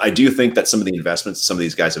 But I do think that some of the investments some of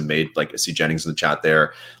these guys have made, like I see Jennings in the chat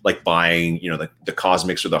there, like buying, the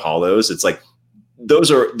Cosmics or the Hollows. It's like those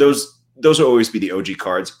will always be the OG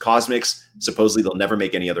cards. Cosmics, supposedly they'll never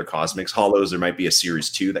make any other Cosmics. Hollows, there might be a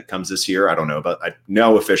Series 2 that comes this year. I don't know about.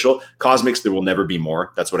 No official. Cosmics, there will never be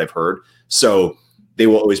more. That's what I've heard. So they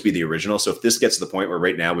will always be the original. So if this gets to the point where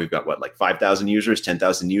right now we've got like 5,000 users,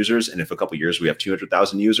 10,000 users, and if a couple of years we have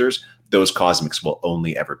 200,000 users, those Cosmics will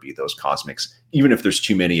only ever be those Cosmics, even if there's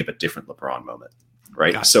too many of a different LeBron moment,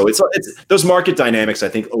 right? Gotcha. So it's those market dynamics. I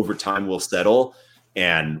think over time will settle.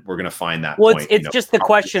 And we're going to find that. Well, it's just the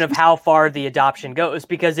question of how far the adoption goes,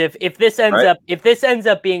 because if this ends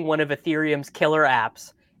up being one of Ethereum's killer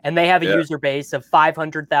apps, and they have a user base of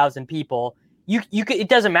 500,000 people, it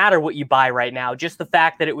doesn't matter what you buy right now. Just the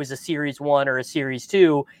fact that it was a Series 1 or a Series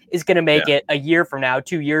 2 is going to make it a year from now,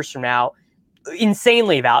 2 years from now,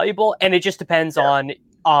 insanely valuable. And it just depends on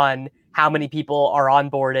how many people are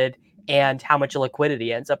onboarded and how much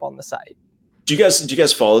liquidity ends up on the site. Do you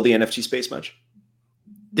guys follow the NFT space much?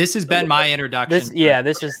 This has been my introduction.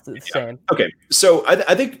 This is the same. Okay. So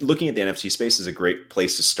I think looking at the NFT space is a great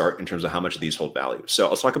place to start in terms of how much of these hold value. So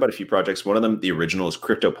I'll talk about a few projects. One of them, the original, is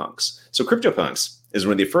CryptoPunks. So CryptoPunks is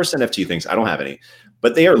one of the first NFT things. I don't have any,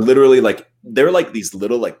 but they are literally they're like these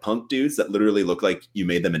little like punk dudes that literally look like you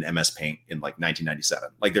made them in MS Paint in like 1997.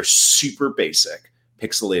 Like they're super basic,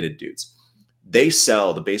 pixelated dudes. They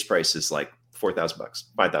sell, the base price is like $4,000,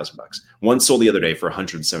 $5,000. One sold the other day for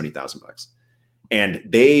 $170,000. And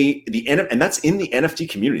and that's in the NFT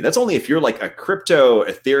community. That's only if you're like a crypto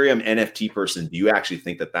Ethereum NFT person, do you actually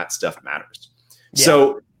think that stuff matters? Yeah.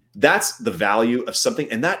 So that's the value of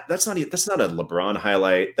something. And that's not a LeBron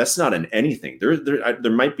highlight. That's not an anything.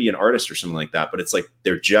 There might be an artist or something like that, but it's like,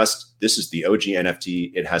 this is the OG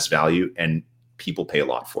NFT. It has value and people pay a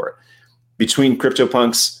lot for it. Between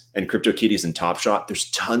CryptoPunks and CryptoKitties and Top Shot, there's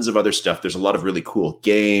tons of other stuff. There's a lot of really cool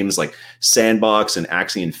games like Sandbox and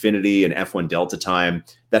Axie Infinity and F1 Delta Time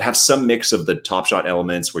that have some mix of the Top Shot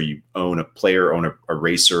elements where you own a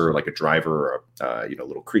racer, like a driver or a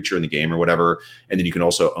little creature in the game or whatever. And then you can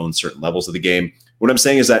also own certain levels of the game. What I'm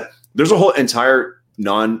saying is that there's a whole entire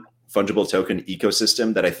non-fungible token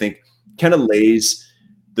ecosystem that I think kind of lays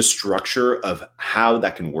the structure of how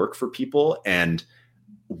that can work for people and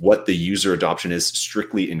what the user adoption is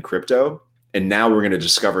strictly in crypto. And now we're going to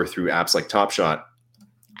discover through apps like Top Shot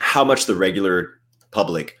how much the regular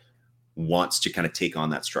public wants to kind of take on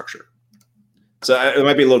that structure. So it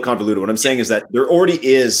might be a little convoluted. What I'm saying is that there already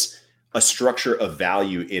is a structure of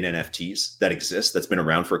value in NFTs that exists, that's been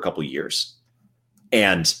around for a couple of years.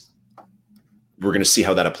 And we're going to see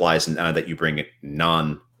how that applies now that you bring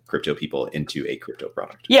non-crypto people into a crypto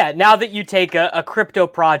product. Yeah, now that you take a crypto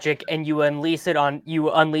project and you unleash it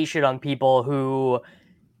on people who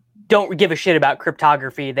don't give a shit about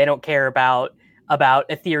cryptography. They don't care about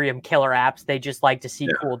Ethereum killer apps. They just like to see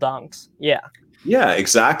cool dunks. Yeah. Yeah,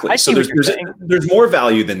 exactly. So there's more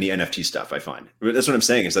value than the NFT stuff, I find. That's what I'm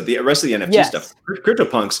saying, is that the rest of the NFT stuff,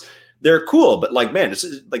 CryptoPunks, they're cool, but like, man, it's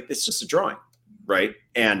just a drawing, right?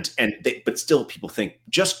 But still people think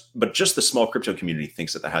just the small crypto community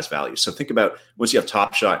thinks that has value. So think about once you have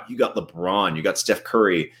Top Shot, you got LeBron, you got Steph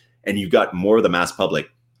Curry, and you got more of the mass public.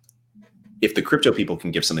 If the crypto people can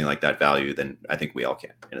give something like that value, then I think we all can,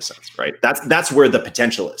 in a sense, right? That's where the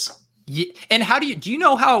potential is. Yeah. And how do you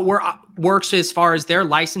know how it works as far as their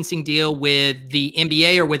licensing deal with the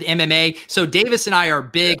NBA or with MMA? So Davis and I are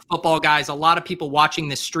big football guys. A lot of people watching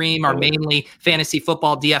this stream are mainly fantasy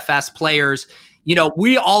football DFS players. You know,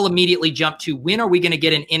 we all immediately jump to, when are we going to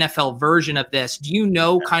get an NFL version of this? Do you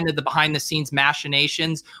know kind of the behind the scenes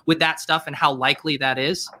machinations with that stuff and how likely that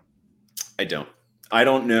is? I don't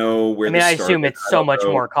know where. I mean, I assume it's so much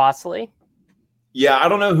more costly. Yeah, I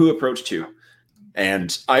don't know who approached who.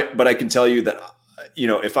 But I can tell you that,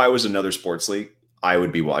 if I was another sports league, I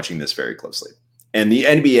would be watching this very closely. And the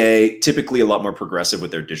NBA, typically a lot more progressive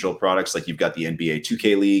with their digital products. Like you've got the NBA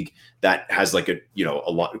 2K League that has like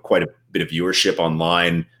quite a bit of viewership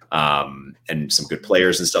online, and some good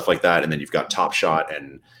players and stuff like that. And then you've got Top Shot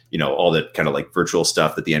and, all the kind of like virtual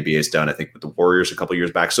stuff that the NBA has done, I think with the Warriors a couple of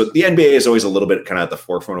years back. So the NBA is always a little bit kind of at the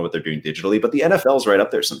forefront of what they're doing digitally, but the NFL is right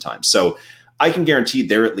up there sometimes. So I can guarantee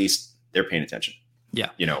they're paying attention. Yeah.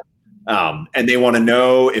 And they want to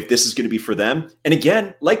know if this is going to be for them. And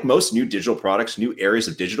again, like most new digital products, new areas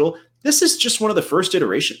of digital, this is just one of the first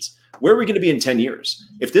iterations. Where are we going to be in 10 years?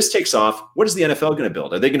 If this takes off, what is the NFL going to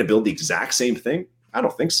build? Are they going to build the exact same thing? I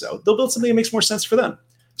don't think so. They'll build something that makes more sense for them.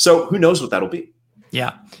 So who knows what that'll be?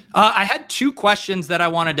 Yeah. I had two questions that I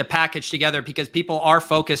wanted to package together because people are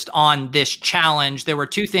focused on this challenge. There were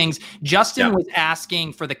two things. Justin was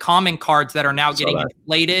asking for the common cards that are now getting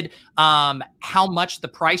inflated, how much the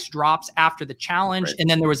price drops after the challenge. Right. And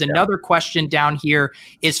then there was another question down here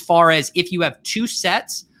as far as if you have two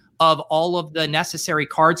sets of all of the necessary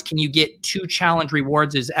cards, can you get two challenge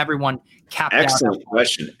rewards? Is everyone capped out? Excellent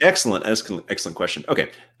question. Excellent question.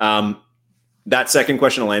 Okay. That second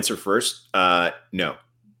question I'll answer first. No,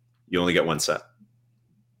 you only get one set.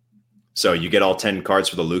 So you get all 10 cards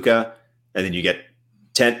for the Luka, and then you get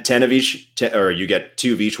 10 of each, or you get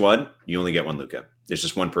 2 of each one. You only get one Luka. There's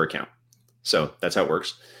just one per account. So that's how it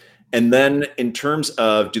works. And then in terms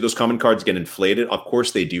of, do those common cards get inflated? Of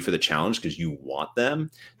course they do for the challenge because you want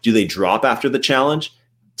them. Do they drop after the challenge?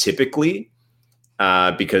 Typically,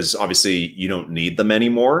 because obviously you don't need them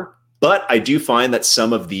anymore. But I do find that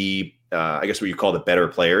some of the I guess what you call the better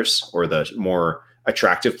players or the more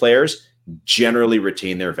attractive players generally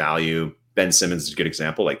retain their value. Ben Simmons is a good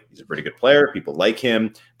example. Like, he's a pretty good player. People like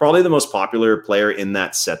him. Probably the most popular player in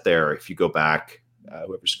that set there. If you go back,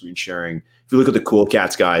 whoever's screen sharing, if you look at the Cool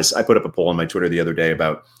Cats guys, I put up a poll on my Twitter the other day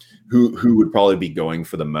about who would probably be going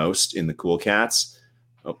for the most in the Cool Cats.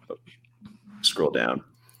 Scroll down.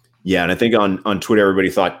 Yeah, and I think on Twitter everybody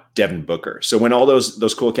thought Devin Booker. So when all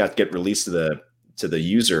those Cool Cats get released to the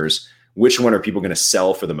users, which one are people going to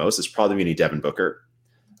sell for the most? It's probably going to be Devin Booker,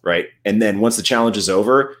 right? And then once the challenge is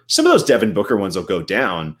over, some of those Devin Booker ones will go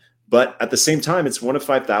down, but at the same time, it's one of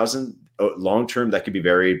 5,000 long term that could be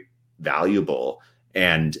very valuable,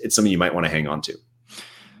 and it's something you might want to hang on to.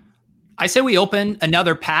 I say we open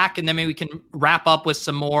another pack, and then maybe we can wrap up with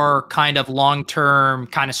some more kind of long-term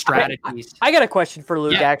kind of strategies. I got a question for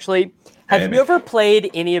Luke, actually. Have you ever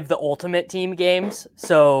played any of the Ultimate Team games?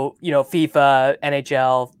 So, FIFA,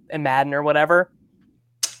 NHL, and Madden or whatever?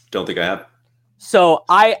 Don't think I have. So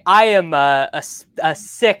I am a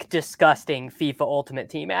sick, disgusting FIFA Ultimate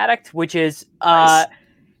Team addict, which is nice.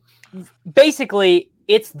 Basically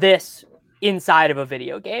it's this inside of a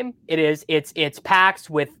video game. It's packs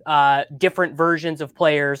with different versions of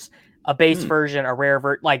players, a base version, a rare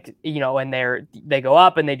and they go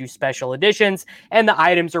up and they do special editions, and the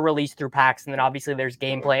items are released through packs, and then obviously there's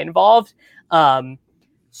gameplay involved.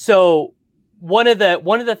 So one of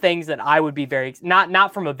the things that I would be very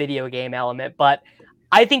not from a video game element, but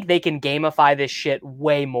I think they can gamify this shit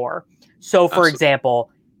way more. So for example,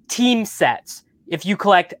 team sets. If you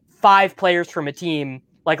collect 5 players from a team,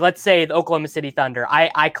 like let's say the Oklahoma City Thunder,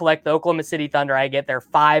 I collect the Oklahoma City Thunder. I get their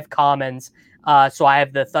 5 commons. So I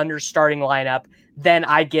have the Thunder starting lineup. Then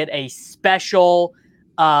I get a special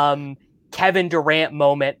Kevin Durant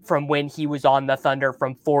moment from when he was on the Thunder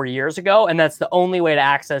from 4 years ago. And that's the only way to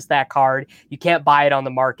access that card. You can't buy it on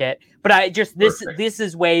the market. But this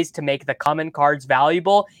is ways to make the common cards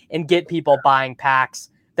valuable and get people buying packs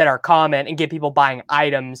that are common and get people buying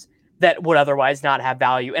items that would otherwise not have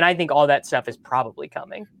value. And I think all that stuff is probably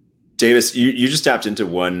coming. Davis, you just tapped into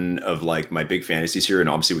one of like my big fantasies here. And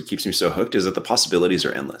obviously what keeps me so hooked is that the possibilities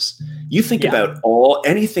are endless. You think about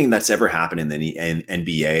anything that's ever happened in the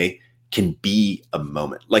NBA can be a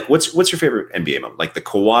moment. Like what's your favorite NBA moment? Like the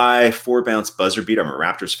Kawhi 4-bounce buzzer beat. I'm a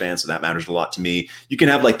Raptors fan, so that matters a lot to me. You can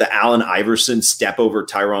have like the Allen Iverson step over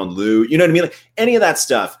Tyronn Lue. You know what I mean? Like any of that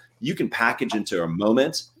stuff you can package into a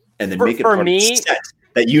moment and then make it part of the set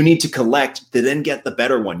that you need to collect to then get the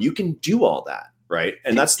better one. You can do all that, right?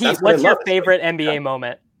 And that's what's your favorite NBA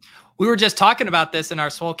moment? We were just talking about this in our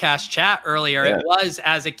Soulcast chat earlier. Yeah. It was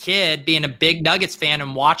as a kid being a big Nuggets fan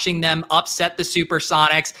and watching them upset the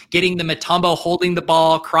Supersonics, getting the Mutombo holding the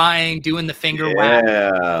ball, crying, doing the finger whack.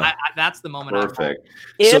 That's the moment. Perfect.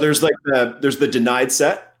 So there's the denied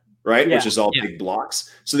set, right? Which is all big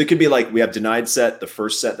blocks. So there could be like, we have denied set, the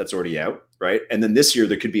first set that's already out, right? And then this year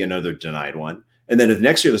there could be another denied one. And then if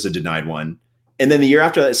next year there's a denied one. And then the year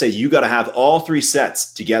after that, say you got to have all 3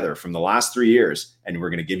 sets together from the last 3 years, and we're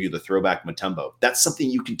going to give you the throwback Mutombo. That's something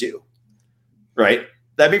you can do, right?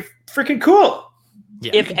 That'd be freaking cool.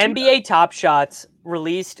 Yeah, if NBA Top Shots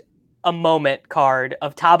released a moment card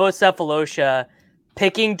of Thabo Sefolosha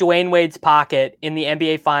picking Dwayne Wade's pocket in the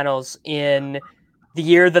NBA Finals in the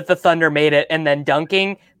year that the Thunder made it, and then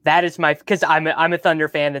dunking. That is because I'm a Thunder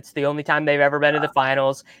fan. That's the only time they've ever been to the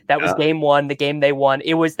finals. That was game 1, the game they won.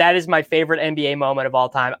 That is my favorite NBA moment of all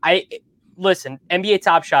time. Listen, NBA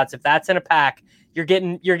Top Shots, if that's in a pack, you're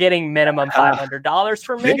getting minimum $500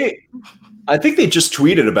 from me. I think they just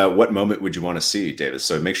tweeted about what moment would you want to see, Davis.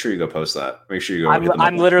 So make sure you go post that. Make sure you go.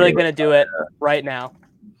 I'm literally going to do it right now.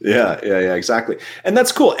 Yeah, exactly. And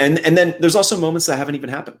that's cool. And then there's also moments that haven't even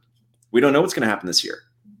happened. We don't know what's going to happen this year.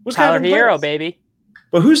 Tyler Hero, baby.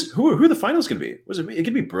 But who are the finals going to be? It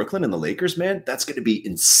could be Brooklyn and the Lakers, man. That's going to be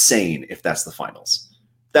insane if that's the finals.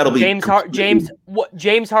 That'll be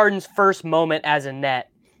James Harden's first moment as a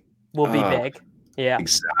net will be big. Yeah,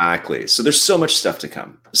 exactly. So there's so much stuff to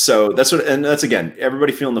come. So that's again,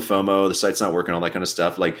 everybody feeling the FOMO, the site's not working, all that kind of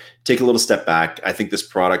stuff. Like take a little step back. I think this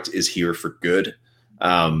product is here for good.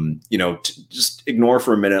 Just ignore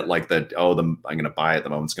for a minute, like that. I'm going to buy it. The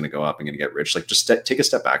moment's going to go up. I'm going to get rich. Like just take a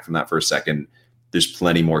step back from that for a second. There's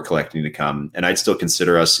plenty more collecting to come. And I'd still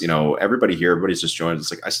consider us, everybody's just joined.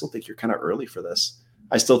 It's like, I still think you're kind of early for this.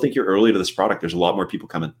 I still think you're early to this product. There's a lot more people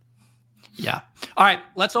coming. Yeah. All right.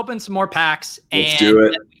 Let's open some more packs and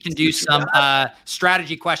we can do some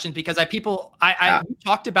strategy questions because we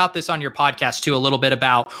talked about this on your podcast too, a little bit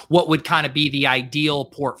about what would kind of be the ideal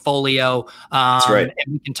portfolio. That's right.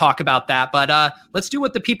 And we can talk about that, but let's do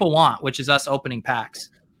what the people want, which is us opening packs.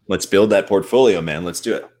 Let's build that portfolio, man. Let's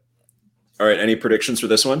do it. All right. Any predictions for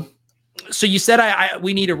this one? So you said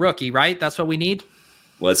we need a rookie, right? That's what we need.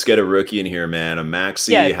 Let's get a rookie in here, man. A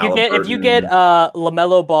Maxey. Yeah. If you get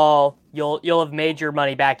LaMelo Ball You'll have made your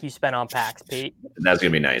money back you spent on packs, Pete. That's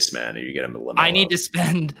gonna be nice, man. You get him a LaMelo.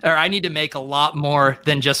 I need to make a lot more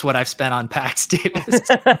than just what I've spent on packs, Davis.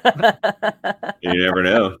 You never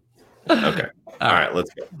know. Okay. All right, let's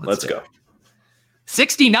go. Let's go.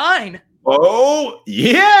 69. Oh,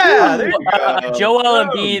 yeah. There you go. Joel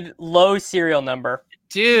Embiid, low serial number.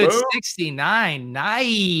 Dude, bro. 69.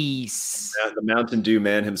 Nice. Yeah, the Mountain Dew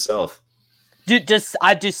man himself. Dude, does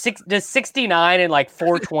 69 and like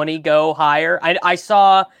 420 go higher? I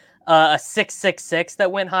saw a 666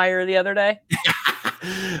 that went higher the other day.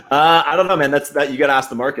 I don't know, man. That you got to ask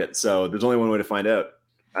the market. So there's only one way to find out.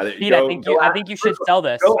 Pete, I think you should sell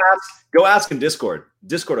this. Go ask in Discord.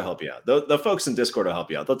 Discord will help you out. The folks in Discord will help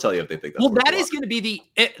you out. They'll tell you if they think that's well. That is going to be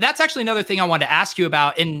that's actually another thing I wanted to ask you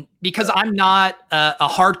about. And because I'm not a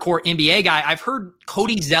hardcore NBA guy, I've heard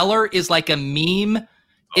Cody Zeller is like a meme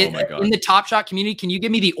in the Top Shot community. Can you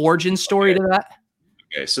give me the origin story to that?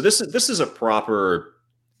 Okay, so this is a proper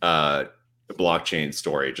blockchain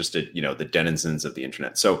story, just to, the denizens of the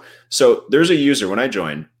internet. So there's a user when I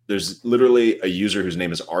joined. There's literally a user whose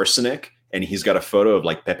name is Arsenic, and he's got a photo of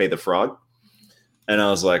like Pepe the Frog. And I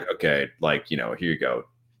was like, okay, like, here you go.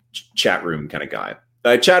 Chat room kind of guy.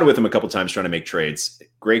 I chatted with him a couple times trying to make trades.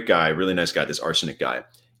 Great guy, really nice guy, this Arsenic guy.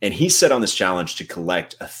 And he set on this challenge to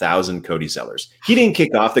collect 1,000 Cody Zellers. He didn't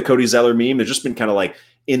kick off the Cody Zeller meme. There's just been kind of like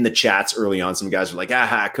in the chats early on, some guys were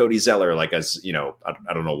like, Cody Zeller, like, as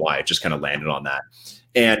I don't know why, it just kind of landed on that.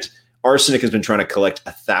 And Arsenic has been trying to collect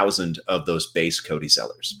 1,000 of those base Cody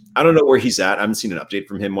Zellers. I don't know where he's at. I haven't seen an update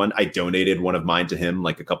from him. I donated one of mine to him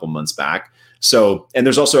like a couple months back. So, and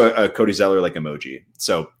there's also a Cody Zeller like emoji.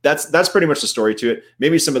 So that's pretty much the story to it.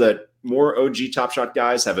 Maybe some of the more OG Top Shot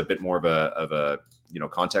guys have a bit more of a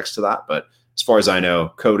context to that. But as far as I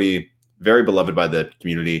know, Cody, very beloved by the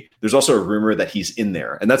community. There's also a rumor that he's in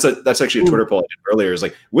there, and that's actually a Twitter poll I did earlier. Is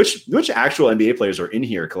like which actual NBA players are in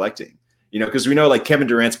here collecting? Because we know like Kevin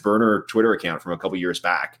Durant's burner Twitter account from a couple years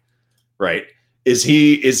back, right? Is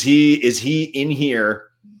he in here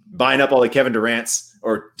buying up all the Kevin Durant's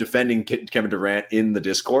or defending Kevin Durant in the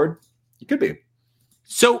Discord? He could be.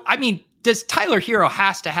 So, I mean, does Tyler Hero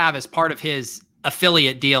has to have as part of his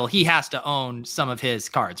affiliate deal, he has to own some of his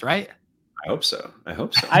cards, right? I hope so.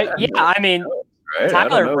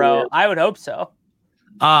 Tyler, bro, I would hope so.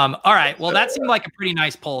 All right. Well, that seemed like a pretty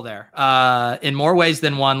nice poll there. In more ways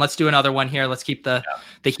than one. Let's do another one here. Let's keep the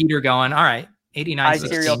heater going. All right. 89. High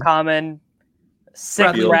serial common.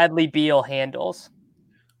 Sick Bradley Beal handles.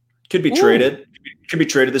 Could be traded. Could be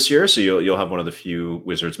traded this year, so you'll have one of the few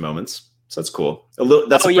Wizards moments. So that's cool.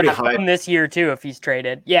 That's pretty high from this year too. If he's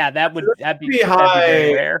traded, that'd be high. That'd be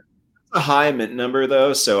very rare. A high mint number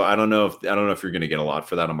though, so I don't know if you're going to get a lot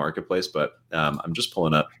for that on Marketplace, but I'm just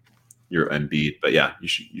pulling up your Embiid. But yeah, you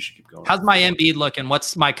should keep going. How's my Embiid looking?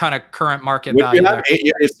 What's my kind of current market value?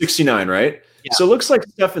 It's 69, right? Yeah. So it looks like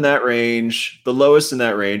stuff in that range. The lowest in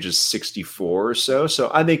that range is 64 or so.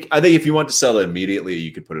 So I think if you want to sell it immediately,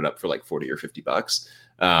 you could put it up for like $40 or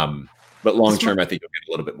 $50. But long term, I think you'll get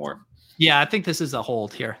a little bit more. Yeah, I think this is a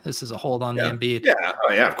hold here. This is a hold on the Embiid.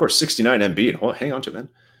 Yeah, of course, 69 Embiid. Oh, hang on to it, man.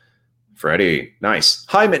 Freddie, nice.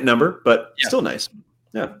 High mint number, but still nice.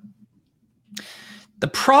 Yeah. The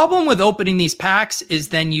problem with opening these packs is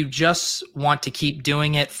then you just want to keep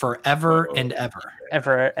doing it forever and ever.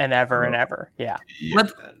 Ever and ever and ever. Yeah.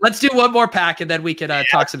 Let's do one more pack and then we can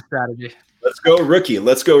talk some strategy. Let's go rookie.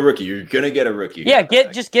 You're gonna get a rookie. Yeah,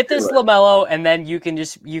 get this LaMelo and then you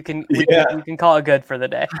can call it good for the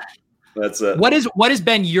day. That's it. What has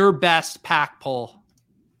been your best pack pull?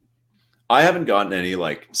 I haven't gotten any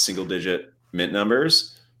like single digit mint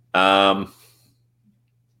numbers. That's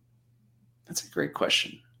a great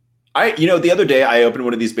question. The other day I opened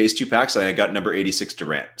one of these base 2 packs and I got number 86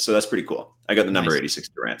 Durant. So that's pretty cool. I got the number 86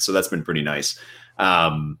 Durant. So that's been pretty nice.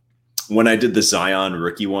 When I did the Zion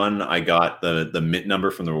rookie one, I got the mint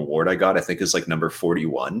number from the reward I got, I think is like number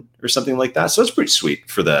 41 or something like that. So it's pretty sweet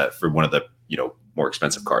for one of the, more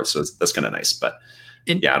expensive cards. So that's kind of nice. But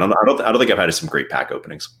I don't think I've had some great pack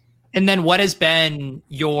openings. And then what has been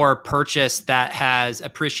your purchase that has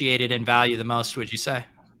appreciated in value the most, would you say?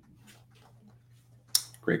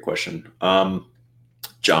 Great question. Ja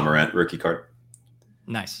Morant rookie card.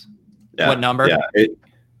 Nice. Yeah, what number? Yeah,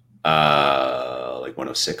 like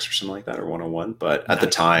 106 or something like that, or 101. But at the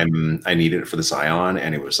time, I needed it for the Zion,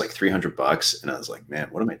 and it was like $300. And I was like, man,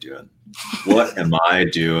 what am I doing? What am I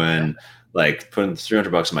doing? Like putting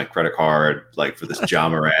 $300 on my credit card, like for this Ja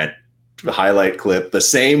Morant highlight clip, the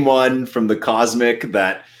same one from the Cosmic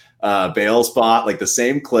that Bale spot, like the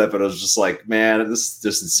same clip. And I was just like, man, this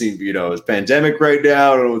doesn't seem, it's pandemic right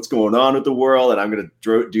now. I don't know what's going on with the world, and I'm going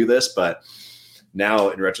to do this. But now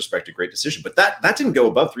in retrospect, a great decision. But that didn't go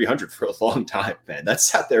above 300 for a long time, man. That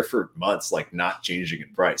sat there for months, like not changing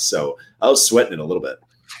in price. So I was sweating it a little bit.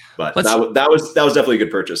 But that was definitely a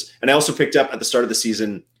good purchase. And I also picked up at the start of the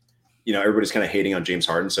season, everybody's kind of hating on James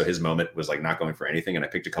Harden. So his moment was like not going for anything. And I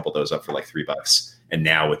picked a couple of those up for like $3. And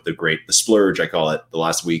now with the splurge, I call it, the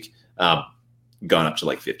last week, gone up to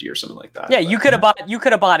like 50 or something like that. Yeah, you could have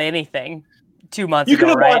bought anything 2 months ago. You could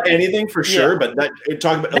have bought anything for sure, but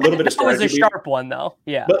talking about a little bit of strategy. That was a sharp one though.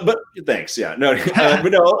 Yeah. But thanks. Yeah. No,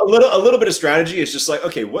 but no, a little bit of strategy is just like,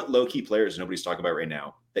 okay, what low key players nobody's talking about right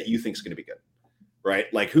now that you think is going to be good? Right?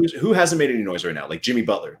 Like who hasn't made any noise right now? Like Jimmy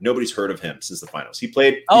Butler. Nobody's heard of him since the finals. He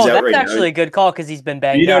played. That's actually a good call because he's been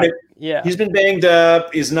banged up. Yeah. He's been banged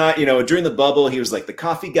up. He's not, during the bubble, he was like the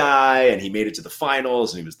coffee guy and he made it to the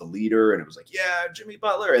finals and he was the leader. And it was like, yeah, Jimmy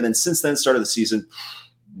Butler. And then since then, start of the season,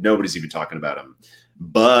 nobody's even talking about him.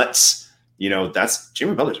 But, that's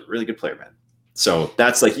Jimmy Butler's a really good player, man. So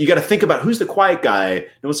that's like, you got to think about who's the quiet guy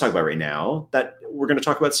no one's talking about right now that we're going to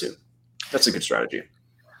talk about soon. That's a good strategy.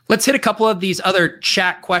 Let's hit a couple of these other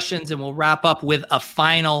chat questions and we'll wrap up with a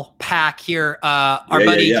final pack here. Our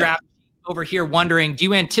buddy Draft over here wondering, do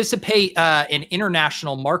you anticipate an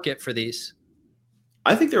international market for these?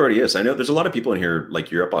 I think there already is. I know there's a lot of people in here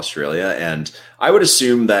like Europe, Australia, and I would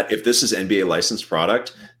assume that if this is NBA licensed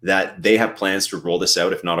product, that they have plans to roll this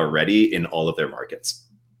out, if not already, in all of their markets.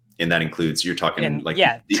 And that includes, you're talking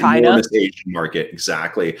the China, enormous Asian market.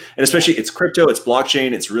 Exactly. And especially it's crypto, it's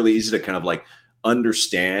blockchain. It's really easy to kind of like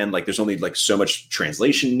understand, like there's only like so much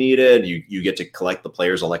translation needed. You get to collect the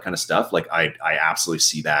players, all that kind of stuff. Like I absolutely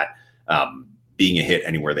see that being a hit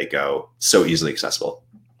anywhere they go. So easily accessible.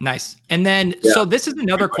 Nice. And then, so this is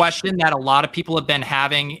another question that a lot of people have been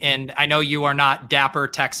having. And I know you are not Dapper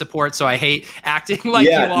tech support, so I hate acting like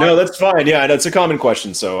you are. No, that's fine. Yeah, that's a common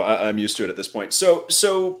question. So I'm used to it at this point.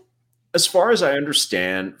 So as far as I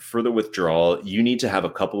understand, for the withdrawal, you need to have a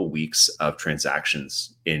couple of weeks of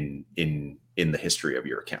transactions in the history of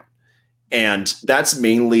your account. And that's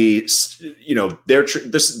mainly,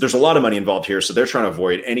 there's a lot of money involved here. So they're trying to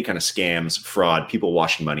avoid any kind of scams, fraud, people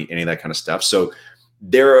washing money, any of that kind of stuff. So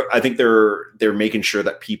I think they're making sure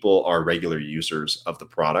that people are regular users of the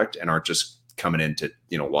product and aren't just coming in to,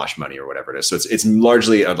 wash money or whatever it is. So it's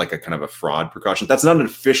largely like a kind of a fraud precaution. That's not an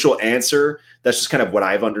official answer. That's just kind of what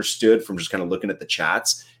I've understood from just kind of looking at the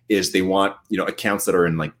chats is they want, accounts that are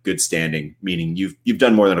in like good standing, meaning you've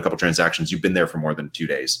done more than a couple transactions. You've been there for more than 2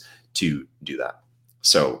 days to do that.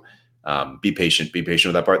 So be patient with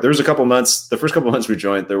that part. There was the first couple months we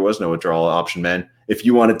joined, there was no withdrawal option, man. If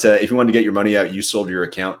you wanted to get your money out, you sold your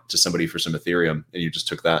account to somebody for some Ethereum and you just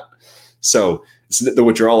took that. So the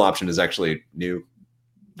withdrawal option is actually new.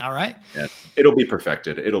 All right. Yeah, it'll be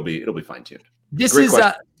perfected. It'll be fine tuned. This is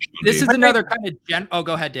another kind of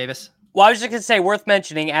go ahead, Davis. Well, I was just going to say, worth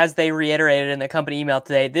mentioning, as they reiterated in the company email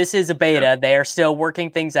today, this is a beta. Yeah. They are still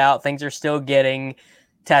working things out. Things are still getting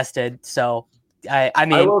tested. So, I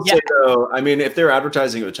will say though, if they're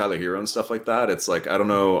advertising it with Tyler Hero and stuff like that, it's like, I don't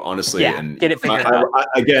know, honestly. Yeah, and get it figured out.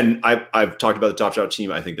 I've talked about the Top Shot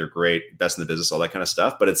team. I think they're great, best in the business, all that kind of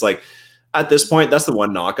stuff. But it's like, at this point, that's the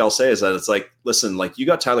one knock I'll say is that it's like, listen, like you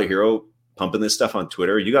got Tyler Hero pumping this stuff on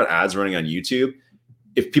Twitter. You got ads running on YouTube.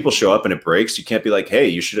 If people show up and it breaks, you can't be like, hey,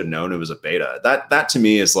 you should have known it was a beta. That to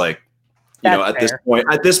me is like, at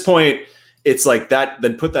this point, it's like that,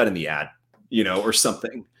 then put that in the ad, or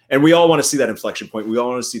something. And we all want to see that inflection point. We all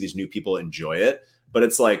want to see these new people enjoy it. But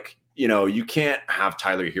it's like, you can't have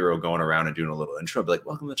Tyler Hero going around and doing a little intro, be like,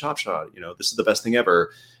 welcome to Top Shot. This is the best thing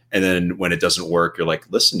ever. And then when it doesn't work, you're like,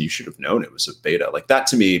 listen, you should have known it was a beta. Like that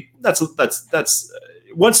to me, that's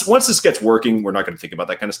once this gets working, we're not going to think about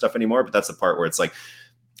that kind of stuff anymore. But that's the part where it's like,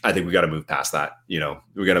 I think we got to move past that. We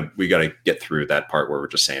got to get through that part where we're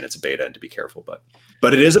just saying it's a beta and to be careful.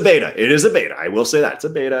 But it is a beta. It is a beta. I will say that it's a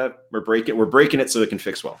beta. We're breaking it so it can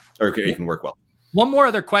fix well, or it can work well. One more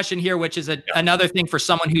other question here, which is another thing for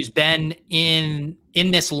someone who's been in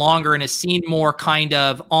this longer and has seen more kind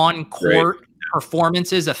of on court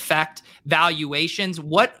performances affect valuations.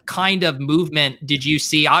 What kind of movement did you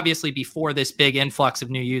see, obviously, before this big influx of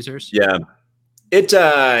new users? Yeah, it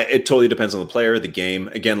totally depends on the player, the game.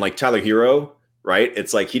 Again, like Tyler Hero, right?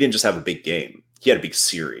 It's like he didn't just have a big game. He had a big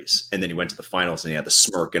series, and then he went to the finals and he had the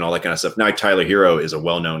smirk and all that kind of stuff. Now Tyler Hero is a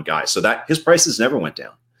well-known guy, so that his prices never went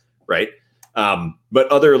down, right? But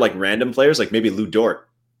other like random players, like maybe Lou Dort,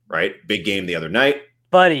 right? Big game the other night,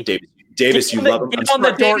 buddy. Davis, you love him.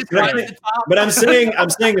 But I'm saying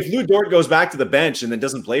if Lou Dort goes back to the bench and then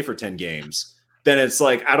doesn't play for 10 games, then it's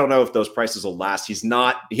like, I don't know if those prices will last.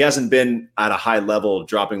 He hasn't been at a high level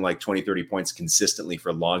dropping like 20, 30 points consistently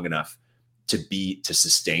for long enough to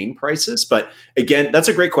sustain prices. But again, that's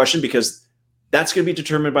a great question because that's going to be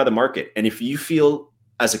determined by the market. And if you feel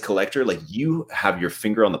as a collector like you have your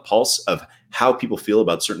finger on the pulse of how people feel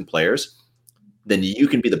about certain players, then you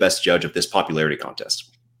can be the best judge of this popularity contest.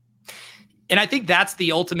 And I think that's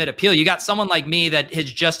the ultimate appeal. You got someone like me that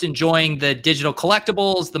is just enjoying the digital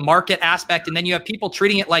collectibles, the market aspect, and then you have people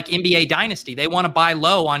treating it like NBA Dynasty. They want to buy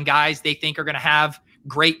low on guys they think are going to have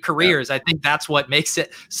great careers. I think that's what makes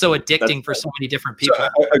it so addicting for so many different people. So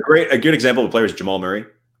a good example of a player is Jamal Murray,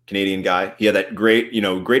 Canadian guy. He had that great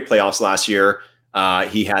playoffs last year.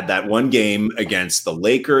 He had that one game against the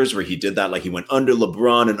Lakers where he did that, like he went under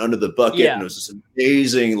LeBron and under the bucket, and it was this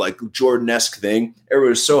amazing, like Jordan-esque thing. Everyone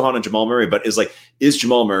was so hot on Jamal Murray, but is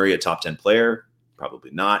Jamal Murray a top 10 player?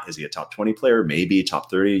 Probably not. Is he a top 20 player? Maybe top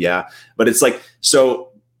 30. Yeah. But it's like,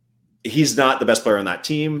 so he's not the best player on that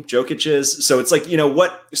team. Jokic is. So it's like,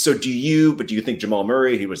 so do you think Jamal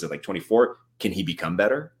Murray, he was at like 24. Can he become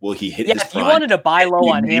better? Will he hit his if prime? You wanted to buy low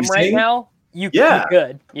on him right now, you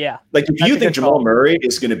could. Yeah. Like if you think Jamal Murray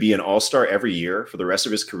is going to be an all-star every year for the rest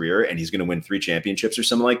of his career and he's going to win 3 championships or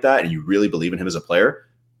something like that, and you really believe in him as a player,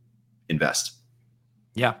 invest.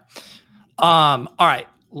 Yeah. All right.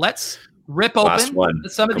 Let's rip open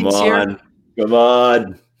some of these here. Come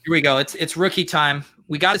on. Here we go. It's rookie time.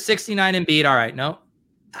 We got a 69 Embiid. All right. No.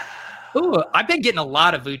 Ooh, I've been getting a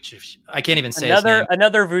lot of Vucevic. I can't even say his name.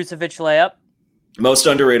 Another Vucevic layup. Most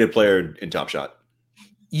underrated player in Top Shot.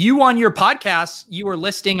 You on your podcast, you were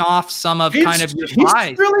listing off some of your buys.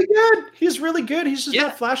 He's really good. He's really good. He's just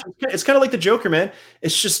not flashy. It's kind of like the Joker, man.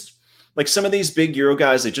 It's just like some of these big Euro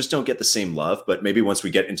guys, they just don't get the same love. But maybe once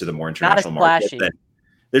we get into the more international market, then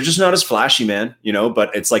they're just not as flashy, man.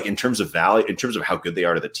 But it's like in terms of value, in terms of how good they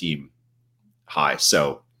are to the team, high.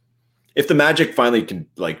 So if the Magic finally can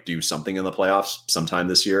like do something in the playoffs sometime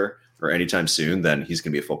this year or anytime soon, then he's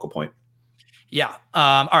going to be a focal point. Yeah.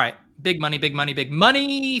 All right. Big money.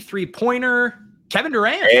 3-pointer. Kevin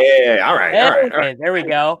Durant. Hey, all right. There we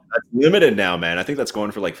go. That's limited now, man. I think that's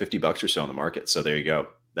going for like $50 or so on the market. So there you go.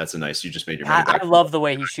 That's you just made your money back. I love the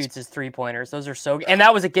way he shoots his 3-pointers. Those are so good. And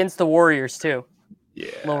that was against the Warriors too.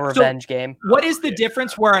 Yeah. Little revenge game. What is the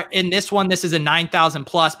difference where in this one, this is a 9,000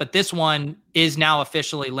 plus, but this one is now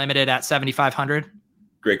officially limited at 7,500?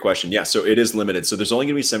 Great question. Yeah, so it is limited. So there's only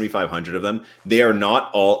going to be 7,500 of them. They are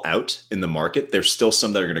not all out in the market. There's still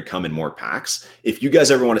some that are going to come in more packs. If you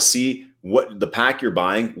guys ever want to see what the pack you're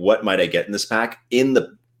buying, what might I get in this pack? In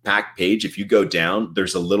the pack page, if you go down,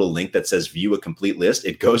 there's a little link that says view a complete list.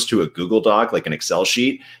 It goes to a Google Doc, like an Excel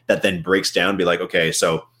sheet that then breaks down, be like, okay,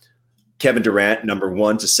 so Kevin Durant, number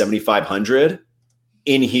 1 to 7,500.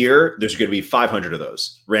 In here, there's going to be 500 of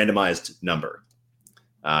those, randomized number.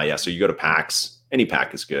 So you go to packs. Any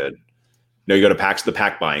pack is good. No, you go to packs, the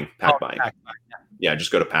pack buying. Yeah,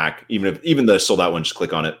 just go to pack. Even the sold out one, just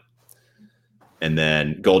click on it. And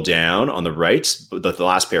then go down on the right, the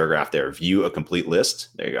last paragraph there, view a complete list.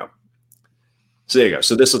 There you go. So there you go.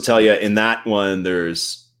 So this will tell you in that one,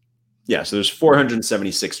 there's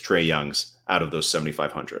 476 Trae Youngs out of those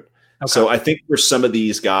 7,500. Okay. So I think for some of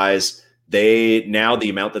these guys, the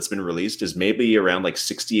amount that's been released is maybe around like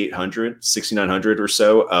 6,800, 6,900 or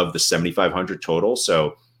so of the 7,500 total.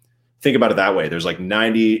 So think about it that way. There's like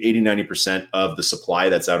 90% of the supply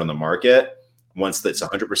that's out on the market. Once that's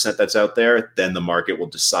 100% that's out there, then the market will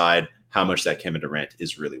decide how much that Kevin Durant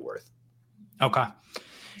is really worth. Okay. Yeah.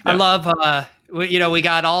 I love, we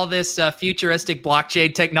got all this futuristic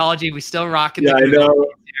blockchain technology. We still rocking. Yeah, I know.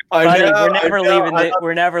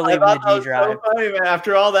 We're never leaving the G drive. So funny, man.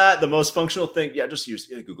 After all that, the most functional thing, just use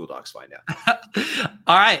Google Docs. Fine now.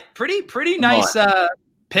 All right, pretty nice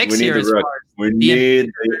picks here. We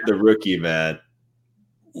need the rookie, man.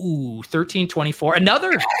 Ooh, 13-24.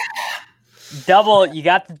 Another double. You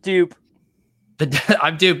got the dupe.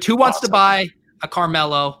 I'm duped. Who wants to buy a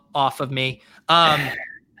Carmelo off of me?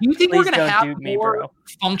 Do you think we're going to have more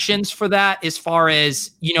functions for that as far as,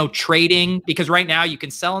 trading? Because right now you can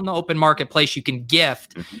sell in the open marketplace, you can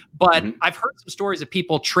gift, but I've heard some stories of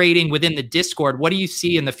people trading within the Discord. What do you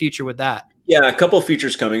see in the future with that? Yeah, a couple of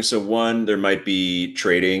features coming. So one, there might be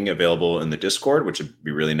trading available in the Discord, which would be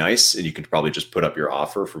really nice. And you could probably just put up your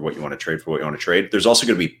offer for what you want to trade for what you want to trade. There's also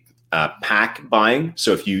going to be pack buying.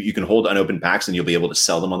 So if you can hold unopened packs and you'll be able to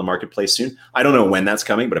sell them on the marketplace soon. I don't know when that's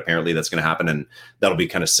coming, but apparently that's going to happen. And that'll be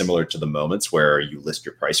kind of similar to the moments where you list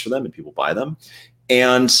your price for them and people buy them.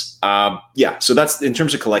 And so that's in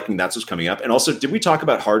terms of collecting, that's what's coming up. And also, did we talk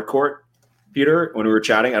about Hardcourt, Peter, when we were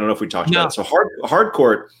chatting? I don't know if we talked about it. So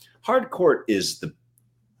Hardcourt is the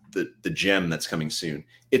gem that's coming soon.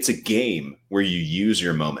 It's a game where you use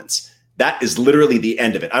your moments. That is literally the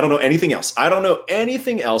end of it. I don't know anything else. I don't know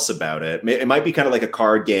anything else about it. It might be kind of like a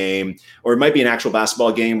card game, or it might be an actual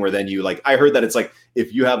basketball game where then you like, I heard that it's like,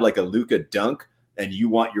 if you have like a Luka dunk and you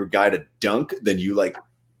want your guy to dunk, then you like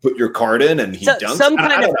put your card in and he dunks. Some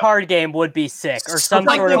kind of card game would be sick, or some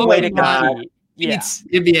sort of way to compete. Yeah. It's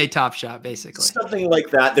NBA Top Shot, basically. Something like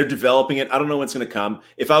that. They're developing it. I don't know what's going to come.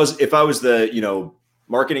 If I was the,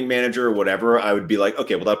 marketing manager or whatever, I would be like,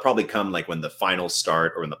 okay, well, that'll probably come like when the finals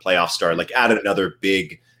start or when the playoffs start, like add another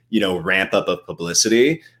big, ramp up of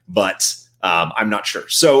publicity, but I'm not sure.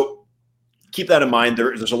 So keep that in mind.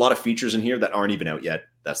 There's a lot of features in here that aren't even out yet.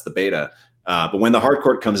 That's the beta. But when the hard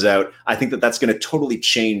court comes out, I think that's going to totally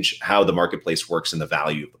change how the marketplace works and the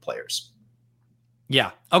value of the players.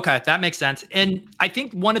 Yeah. Okay. That makes sense. And I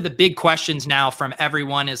think one of the big questions now from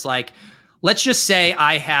everyone is like, let's just say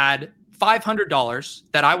I had $500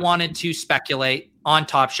 that I wanted to speculate on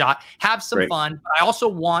Top Shot, have some fun. But I also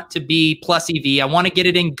want to be plus EV. I want to get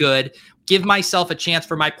it in good, give myself a chance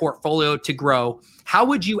for my portfolio to grow. How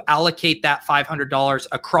would you allocate that $500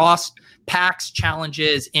 across packs,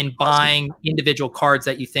 challenges, and buying individual cards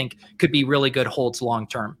that you think could be really good holds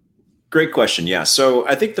long-term? Great question. Yeah. So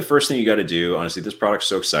I think the first thing you got to do, honestly, this product's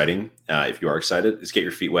so exciting. If you are excited, is get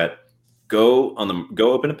your feet wet. Go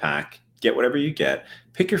open a pack, get whatever you get,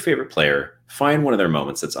 pick your favorite player, find one of their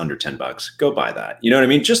moments that's under $10. Go buy that. You know what I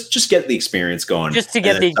mean? Just get the experience going. Just to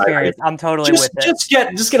get the experience. I'm totally with it. Just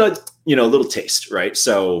get a little taste, right?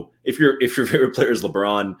 So if your favorite player is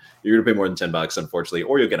LeBron, you're gonna pay more than $10, unfortunately,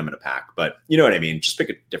 or you'll get them in a pack. But you know what I mean? Just pick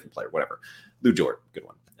a different player, whatever. Lou Dort, good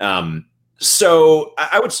one. So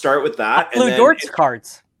I would start with that. Lou Dort's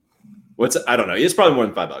cards. I don't know. It's probably more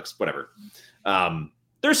than $5, whatever.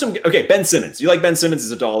 There's some, Ben Simmons. You like Ben Simmons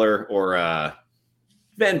is $1, or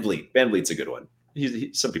Van Vliet. Van Vliet's a good one.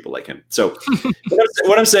 Some people like him. So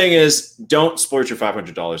what I'm saying is don't splurge your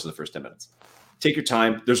 $500 in the first 10 minutes. Take your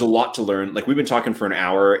time. There's a lot to learn. Like we've been talking for an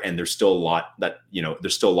hour and there's still a lot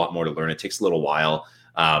there's still a lot more to learn. It takes a little while,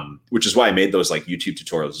 which is why I made those like YouTube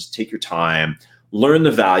tutorials. Just take your time, learn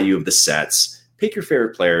the value of the sets, pick your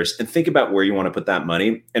favorite players, and think about where you want to put that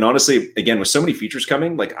money. And honestly, again, with so many features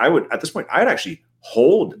coming, like at this point, I'd actually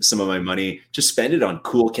hold some of my money to spend it on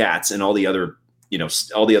Cool Cats and all the other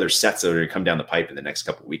sets that are going to come down the pipe in the next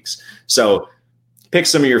couple of weeks. So pick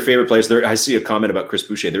some of your favorite players. There, I see a comment about Chris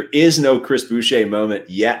Boucher. There is no Chris Boucher moment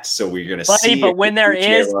yet, so we're going to see. But when there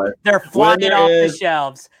is, they're flying off the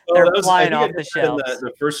shelves. They're flying off the shelves.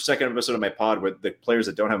 The first, second episode of my pod with the players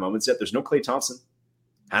that don't have moments yet, there's no Klay Thompson.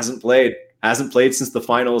 Hasn't played since the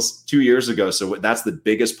finals 2 years ago. So that's the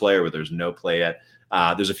biggest player where there's no play yet.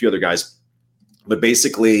 There's a few other guys. But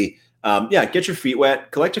basically, get your feet wet.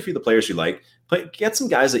 Collect a few of the players you like. Get some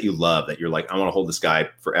guys that you love that you're like, I want to hold this guy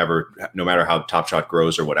forever, no matter how Top Shot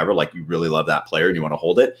grows or whatever. Like you really love that player and you want to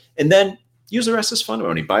hold it. And then use the rest as fun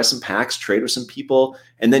money. Buy some packs, trade with some people.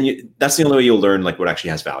 And then that's the only way you'll learn like what actually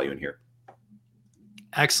has value in here.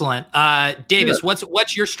 Excellent. Davis,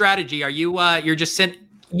 what's your strategy? Are you you're just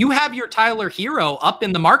you have your Tyler Hero up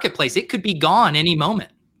in the marketplace. It could be gone any moment.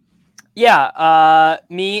 Yeah,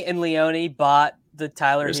 me and Leone bought the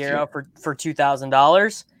Tyler Hero for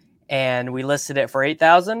 $2,000, and we listed it for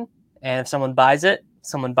 $8,000. And if someone buys it,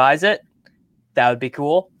 that would be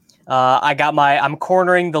cool. I'm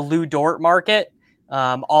cornering the Lou Dort market.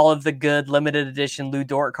 All of the good limited edition Lou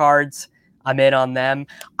Dort cards, I'm in on them.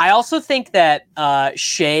 I also think that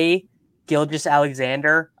Shai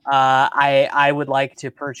Gilgeous-Alexander, I would like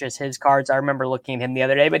to purchase his cards. I remember looking at him the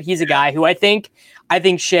other day, but he's a guy who I think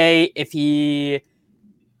Shai, if he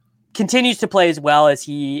continues to play as well as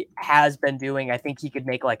he has been doing, I think he could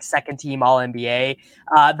make like second team All NBA.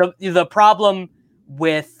 The problem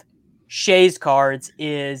with Shai's cards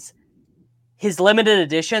is his limited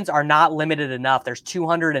editions are not limited enough. There's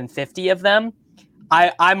 250 of them.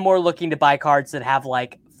 I'm more looking to buy cards that have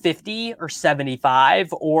like 50 or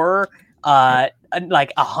 75 or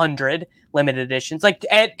like 100 limited editions. Like,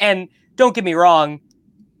 and don't get me wrong,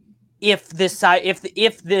 if this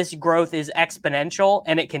growth is exponential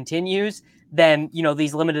and it continues, then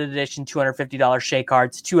these limited edition $250 Shai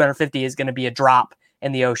cards, 250 is going to be a drop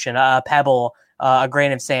in the ocean, a pebble, a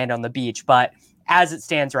grain of sand on the beach. But as it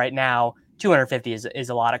stands right now, 250 is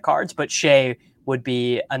a lot of cards. But Shai would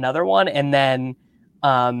be another one, and then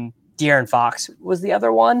De'Aaron Fox was the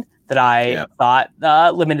other one that I thought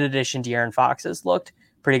limited edition De'Aaron Foxes looked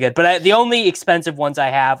pretty good. But the only expensive ones I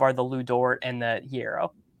have are the Lou Dort and the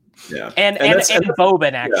Hero. Yeah, and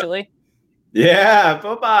Boban actually. Yeah,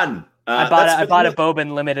 Boban. I bought a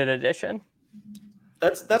Boban limited edition.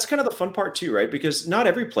 That's kind of the fun part too, right? Because not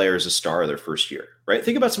every player is a star their first year, right?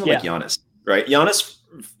 Think about someone like Giannis, right? Giannis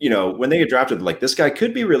when they get drafted, like this guy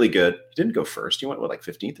could be really good. He didn't go first. He went like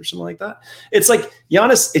 15th or something like that. It's like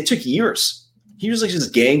Giannis, it took years. He was like this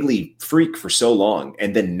gangly freak for so long.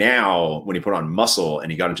 And then now when he put on muscle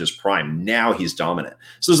and he got into his prime, now he's dominant.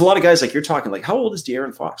 So there's a lot of guys like you're talking like, how old is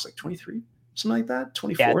De'Aaron Fox? Like 23? Something like that,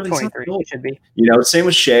 24. Yeah, 23 should be. Same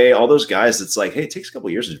with Shea, all those guys. It's like, hey, it takes a couple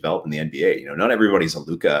of years to develop in the NBA. Not everybody's a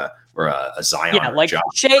Luka or a Zion. Yeah, like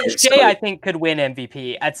Shea, I think could win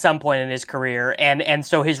MVP at some point in his career, and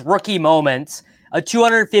so his rookie moments, a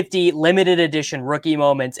 250 limited edition rookie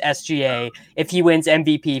moments SGA. If he wins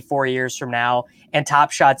MVP 4 years from now, and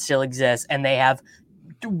Top Shot still exists, and they have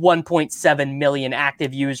 1.7 million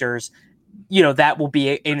active users, that will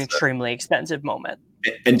be an extremely expensive moment.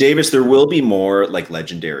 And Davis, there will be more like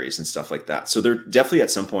legendaries and stuff like that. So there definitely at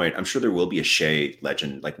some point, I'm sure there will be a Shea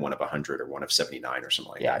legend, like 1 of 100 or 1 of 79 or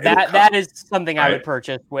something like that. Yeah, that is something I would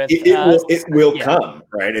purchase with. It will come,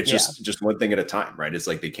 right? It's just one thing at a time, right? It's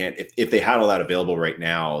like they can't, if they had all that available right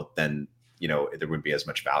now, then, there wouldn't be as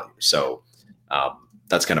much value. So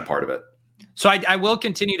that's kind of part of it. So I will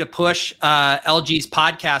continue to push LG's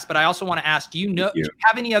podcast, but I also want to ask, do you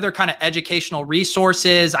have any other kind of educational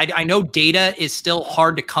resources? I know data is still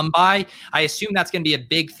hard to come by. I assume that's going to be a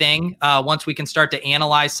big thing once we can start to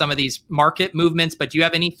analyze some of these market movements, but do you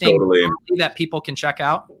have anything that people can check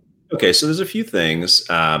out? Okay, so there's a few things.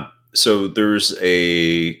 So there's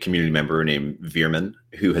a community member named Veerman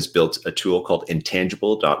who has built a tool called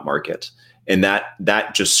intangible.market. And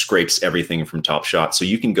that just scrapes everything from Top Shot. So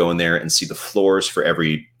you can go in there and see the floors for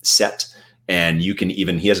every set. And you can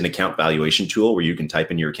he has an account valuation tool where you can type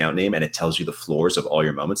in your account name and it tells you the floors of all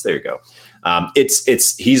your moments. There you go.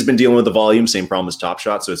 He's been dealing with the volume, same problem as Top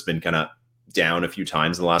Shot. So it's been kind of down a few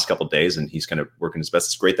times in the last couple of days and he's kind of working his best.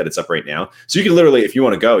 It's great that it's up right now. So you can literally, if you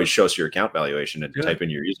want to go, show us your account valuation and type in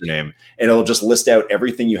your username and it'll just list out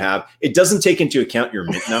everything you have. It doesn't take into account your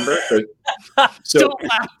mint number. So don't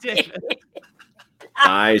laugh, David.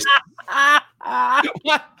 Nice.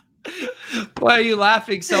 Why are you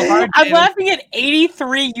laughing so hard, David? I'm laughing at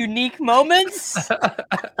 83 unique moments.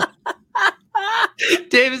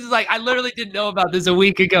 Davis is like, I literally didn't know about this a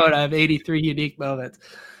week ago and I have 83 unique moments.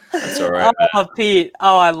 That's all right. Oh, Pete.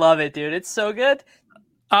 Oh, I love it, dude. It's so good.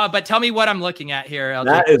 But tell me what I'm looking at here, LG.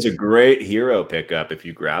 That is a great hero pickup if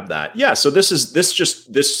you grab that. Yeah, so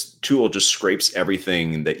this tool just scrapes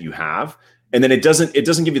everything that you have. And then it doesn't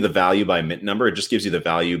give you the value by mint number. It just gives you the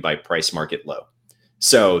value by price market low.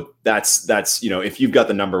 So that's if you've got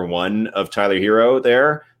the number 1 of Tyler Hero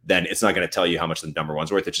there, then it's not going to tell you how much the number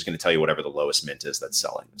 1's worth. It's just going to tell you whatever the lowest mint is that's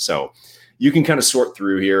selling. So you can kind of sort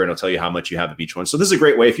through here and it'll tell you how much you have of each one. So this is a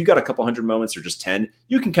great way. If you've got a couple hundred moments or just 10,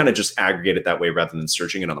 you can kind of just aggregate it that way rather than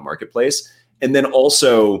searching it on the marketplace. And then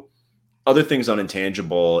also other things on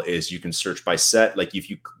Intangible is you can search by set. Like if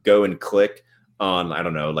you go and click on, I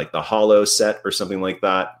don't know, like the hollow set or something like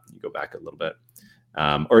that, you go back a little bit.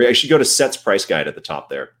 Or I should go to sets price guide at the top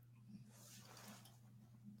there.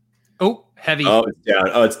 Oh, heavy. Oh, it's down.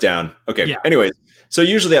 It's down. Okay. Yeah. Anyways, so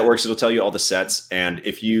usually that works. It'll tell you all the sets. And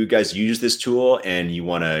if you guys use this tool and you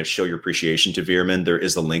want to show your appreciation to Veerman, there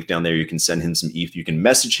is a link down there. You can send him some ETH. You can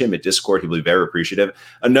message him at Discord. He'll be very appreciative.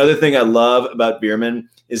 Another thing I love about Veerman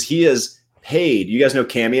is he has paid. You guys know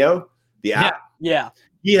Cameo, the app? Yeah.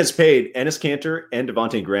 He has paid Enes Kanter and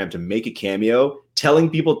Devontae Graham to make a cameo telling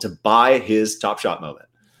people to buy his Top Shot moment.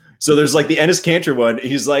 So there's like the Enes Kanter one.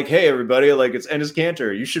 He's like, hey, everybody, like it's Enes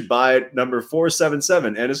Kanter. You should buy number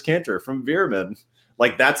 477, Enes Kanter from Veerman.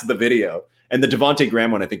 Like that's the video. And the Devontae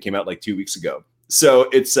Graham one, I think, came out like 2 weeks ago. So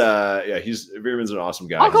it's, Veerman's an awesome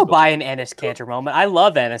guy. I'll go buy an Enes Kanter moment. I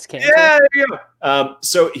love Enes Kanter. Yeah, there you go.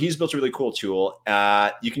 So he's built a really cool tool.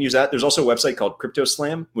 You can use that. There's also a website called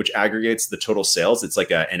CryptoSlam, which aggregates the total sales. It's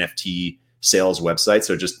like a NFT sales website.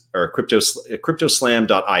 So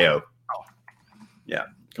cryptoslam.io. Yeah.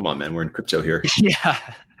 Come on, man. We're in crypto here. Yeah.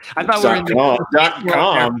 I thought we were in the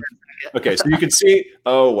 .com. Okay, so you can see,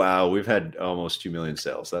 oh wow, we've had almost 2 million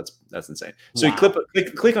sales. That's insane. So you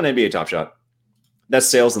click on NBA Top Shot. That's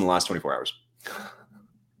sales in the last 24 hours. Oh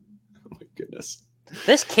my goodness.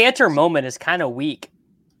 This Kanter moment is kind of weak.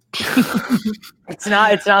 It's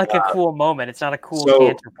not like a cool moment. It's not a cool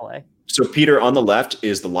Kanter play. So Peter, on the left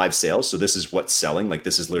is the live sales. So this is what's selling. Like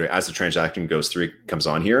this is literally as the transaction goes through, it comes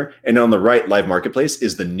on here. And on the right, live marketplace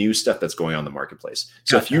is the new stuff that's going on the marketplace.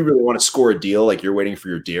 So if you really want to score a deal, like you're waiting for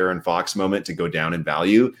your De'Aaron Fox moment to go down in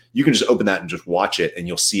value, you can just open that and just watch it and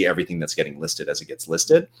you'll see everything that's getting listed as it gets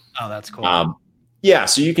listed. Oh, that's cool. Yeah,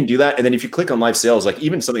 so you can do that. And then if you click on live sales, like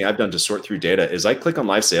even something I've done to sort through data is I click on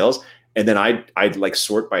live sales and then I'd like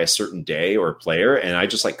sort by a certain day or player. And I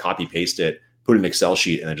just like copy paste it, put an Excel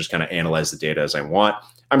sheet, and then just kind of analyze the data as I want.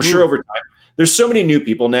 I'm sure over time, there's so many new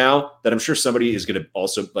people now that I'm sure somebody is going to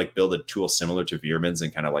also like build a tool similar to Veerman's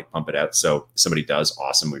and kind of like pump it out. So if somebody does,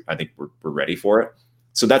 awesome. I think we're ready for it.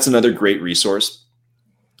 So that's another great resource.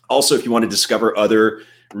 Also, if you want to discover other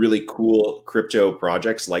really cool crypto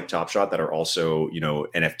projects like Top Shot that are also,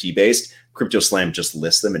 NFT based, CryptoSlam just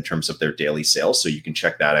lists them in terms of their daily sales. So you can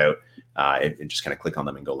check that out and just kind of click on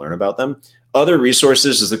them and go learn about them. Other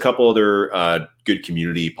resources, there's a couple other good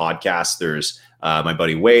community podcasts. There's my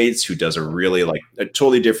buddy Wade's, who does a really like a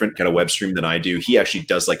totally different kind of web stream than I do. He actually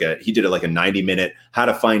does he did a 90-minute how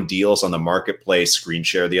to find deals on the marketplace screen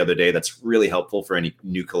share the other day. That's really helpful for any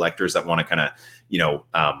new collectors that want to kind of,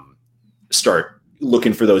 start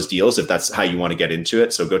looking for those deals if that's how you want to get into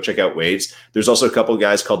it. So go check out Wade's. There's also a couple of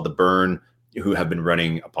guys called The Burn who have been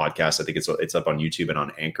running a podcast. I think it's up on YouTube and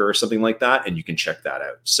on Anchor or something like that. And you can check that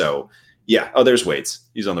out. So yeah. Oh, there's Wade's.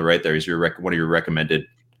 He's on the right there. He's one of your recommended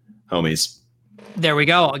homies. There we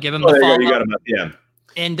go. I'll give him the follow. You got him up. Yeah.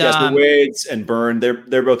 And so Wade's and Burn,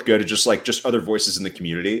 they're both good. It's just other voices in the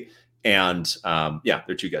community. And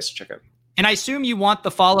they're two guys to check out. And I assume you want the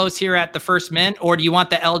follows here at the First Mint, or do you want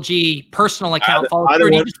the LG personal account follows, or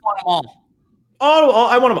do you just want them all? Oh,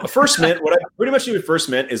 I want them. First Mint. What I pretty much do with First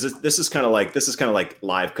Mint is this is kind of like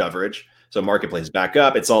live coverage. So marketplace back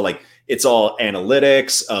up. It's all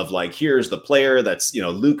analytics of like, here's the player that's,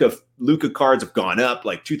 Luka cards have gone up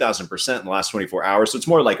like 2,000% in the last 24 hours. So it's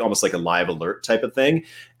more like almost like a live alert type of thing.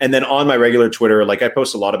 And then on my regular Twitter, like I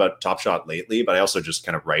post a lot about Top Shot lately, but I also just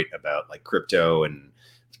kind of write about like crypto and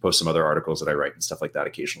post some other articles that I write and stuff like that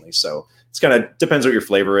occasionally. So it's kind of depends what your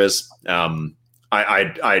flavor is.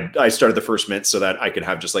 I started the First Mint so that I could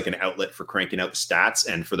have just like an outlet for cranking out the stats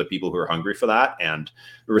and for the people who are hungry for that. And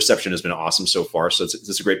the reception has been awesome so far. So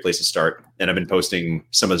it's a great place to start. And I've been posting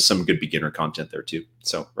some good beginner content there too.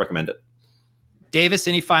 So recommend it. Davis,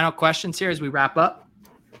 any final questions here as we wrap up?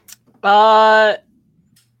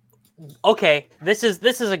 Okay. This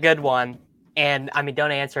is a good one. And I mean,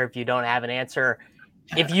 don't answer if you don't have an answer.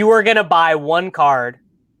 If you were going to buy one card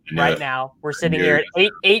right now, we're sitting here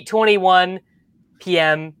at 8:21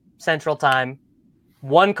 p.m. Central Time.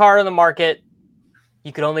 One card on the market,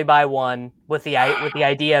 you could only buy one with the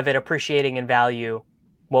idea of it appreciating in value.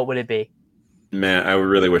 What would it be? Man, I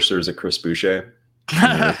really wish there was a Chris Boucher,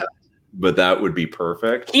 but that would be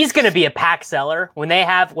perfect. He's going to be a pack seller when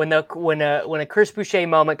a Chris Boucher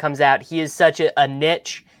moment comes out. He is such a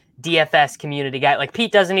niche DFS community guy. Like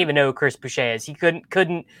Pete doesn't even know who Chris Boucher is. He couldn't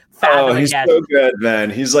fathom. Oh, he's so good,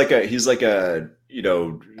 man. He's like a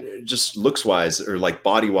just looks wise or like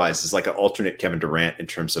body wise is like an alternate Kevin Durant in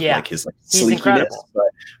terms of like his like sleekiness.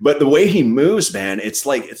 But the way he moves, man, it's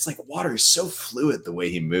like water. He's so fluid the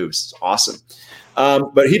way he moves. It's awesome.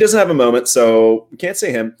 But he doesn't have a moment, so we can't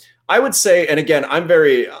say him. I would say, and again,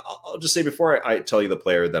 I'll just say before I tell you the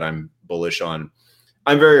player that I'm bullish on,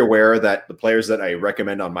 I'm very aware that the players that I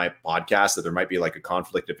recommend on my podcast, that there might be like a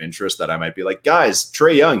conflict of interest, that I might be like, guys,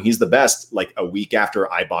 Trae Young, he's the best. Like a week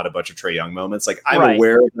after I bought a bunch of Trae Young moments, like I'm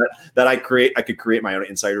aware that I could create my own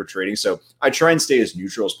insider trading. So I try and stay as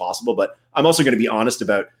neutral as possible, but I'm also going to be honest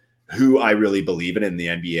about who I really believe in the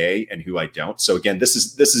NBA and who I don't. So again, this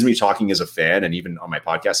is me talking as a fan, and even on my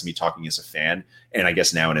podcast, me talking as a fan, and I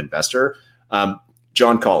guess now an investor.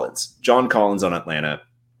 John Collins on Atlanta.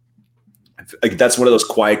 Like that's one of those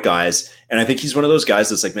quiet guys. And I think he's one of those guys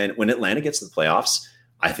that's like, man, when Atlanta gets to the playoffs,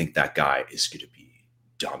 I think that guy is going to be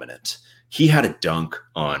dominant. He had a dunk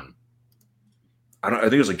on, I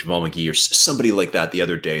think it was like Jamal McGee or somebody like that the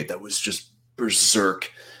other day that was just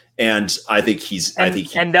berserk. And I think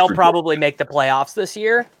and they'll probably make the playoffs this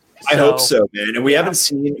year. I hope so, man. And we haven't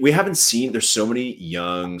seen, there's so many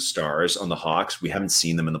young stars on the Hawks. We haven't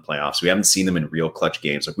seen them in the playoffs. We haven't seen them in real clutch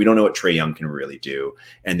games. Like we don't know what Trae Young can really do.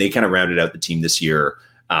 And they kind of rounded out the team this year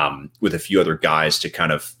with a few other guys to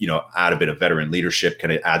kind of, add a bit of veteran leadership,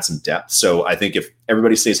 kind of add some depth. So I think if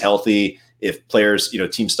everybody stays healthy, if players,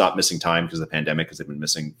 teams stop missing time because of the pandemic, because they've been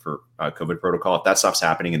missing for COVID protocol, if that stops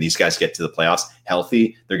happening and these guys get to the playoffs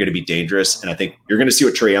healthy, they're going to be dangerous. And I think you're going to see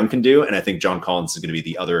what Trae Young can do. And I think John Collins is going to be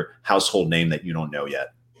the other household name that you don't know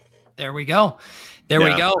yet. There we go. We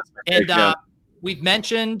go. And we've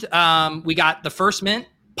mentioned we got the First Mint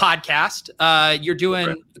podcast. You're doing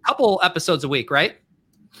a couple episodes a week, right?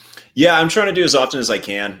 Yeah, I'm trying to do as often as I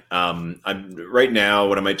can. I'm right now,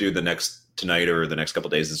 what I might do tonight or the next couple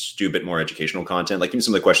of days is just do a bit more educational content. Like even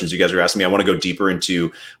some of the questions you guys are asking me, I want to go deeper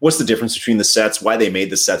into what's the difference between the sets, why they made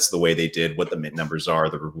the sets the way they did, what the mint numbers are,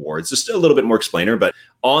 the rewards, just a little bit more explainer. But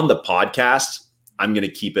on the podcast, I'm going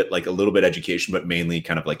to keep it like a little bit education, but mainly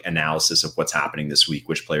kind of like analysis of what's happening this week,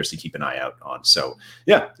 which players to keep an eye out on. So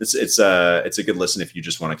yeah, it's a good listen if you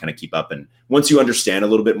just want to kind of keep up. And once you understand a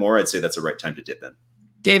little bit more, I'd say that's the right time to dip in.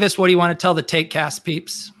 Davis, what do you want to tell the TakeCast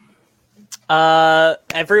peeps?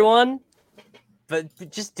 Everyone, but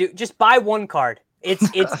just buy one card. It's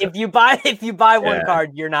if you buy one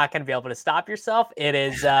card, you're not going to be able to stop yourself. It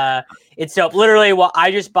is it's dope. Literally,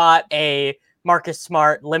 I just bought a Marcus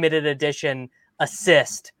Smart limited edition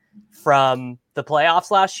assist from the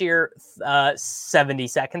playoffs last year, 70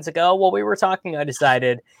 seconds ago. While we were talking, I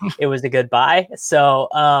decided it was a good buy. So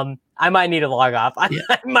I might need to log off. I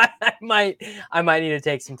might need to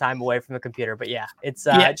take some time away from the computer. But yeah, it's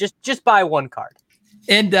just buy one card.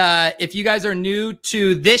 And if you guys are new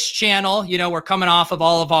to this channel, we're coming off of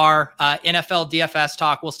all of our NFL DFS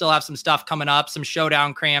talk. We'll still have some stuff coming up, some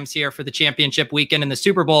showdown crams here for the championship weekend and the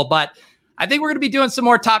Super Bowl. But I think we're going to be doing some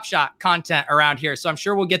more Top Shot content around here. So I'm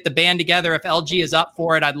sure we'll get the band together. If LG is up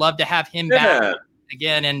for it, I'd love to have him back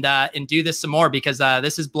again and do this some more, because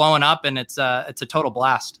this is blowing up and it's a total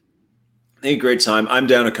blast. I think a great time. I'm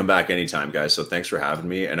down to come back anytime, guys. So thanks for having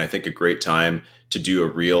me. And I think a great time to do a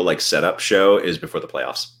real like setup show is before the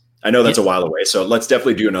playoffs. I know that's a while away, so let's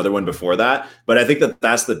definitely do another one before that. But I think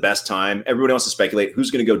that's the best time. Everyone wants to speculate who's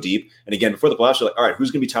going to go deep. And again, before the playoffs, you're like, all right, who's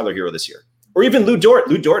going to be Tyler Hero this year? Or even Lou Dort.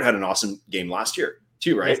 Lou Dort had an awesome game last year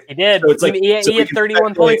too, right? Yes, he did. So it's like, he had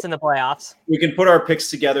 31 points in the playoffs. We can put our picks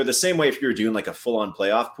together the same way if you're doing like a full-on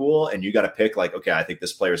playoff pool and you got to pick like, okay, I think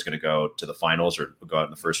this player is going to go to the finals or go out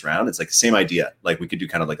in the first round. It's like the same idea. Like we could do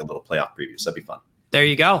kind of like a little playoff preview. So that'd be fun. There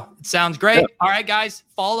you go. It sounds great. Yeah. All right, guys,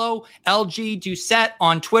 follow LG Doucette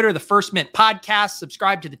on Twitter, the First Mint Podcast.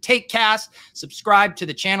 Subscribe to the TakeCast. Subscribe to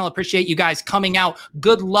the channel. Appreciate you guys coming out.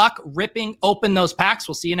 Good luck ripping open those packs.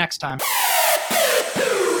 We'll see you next time.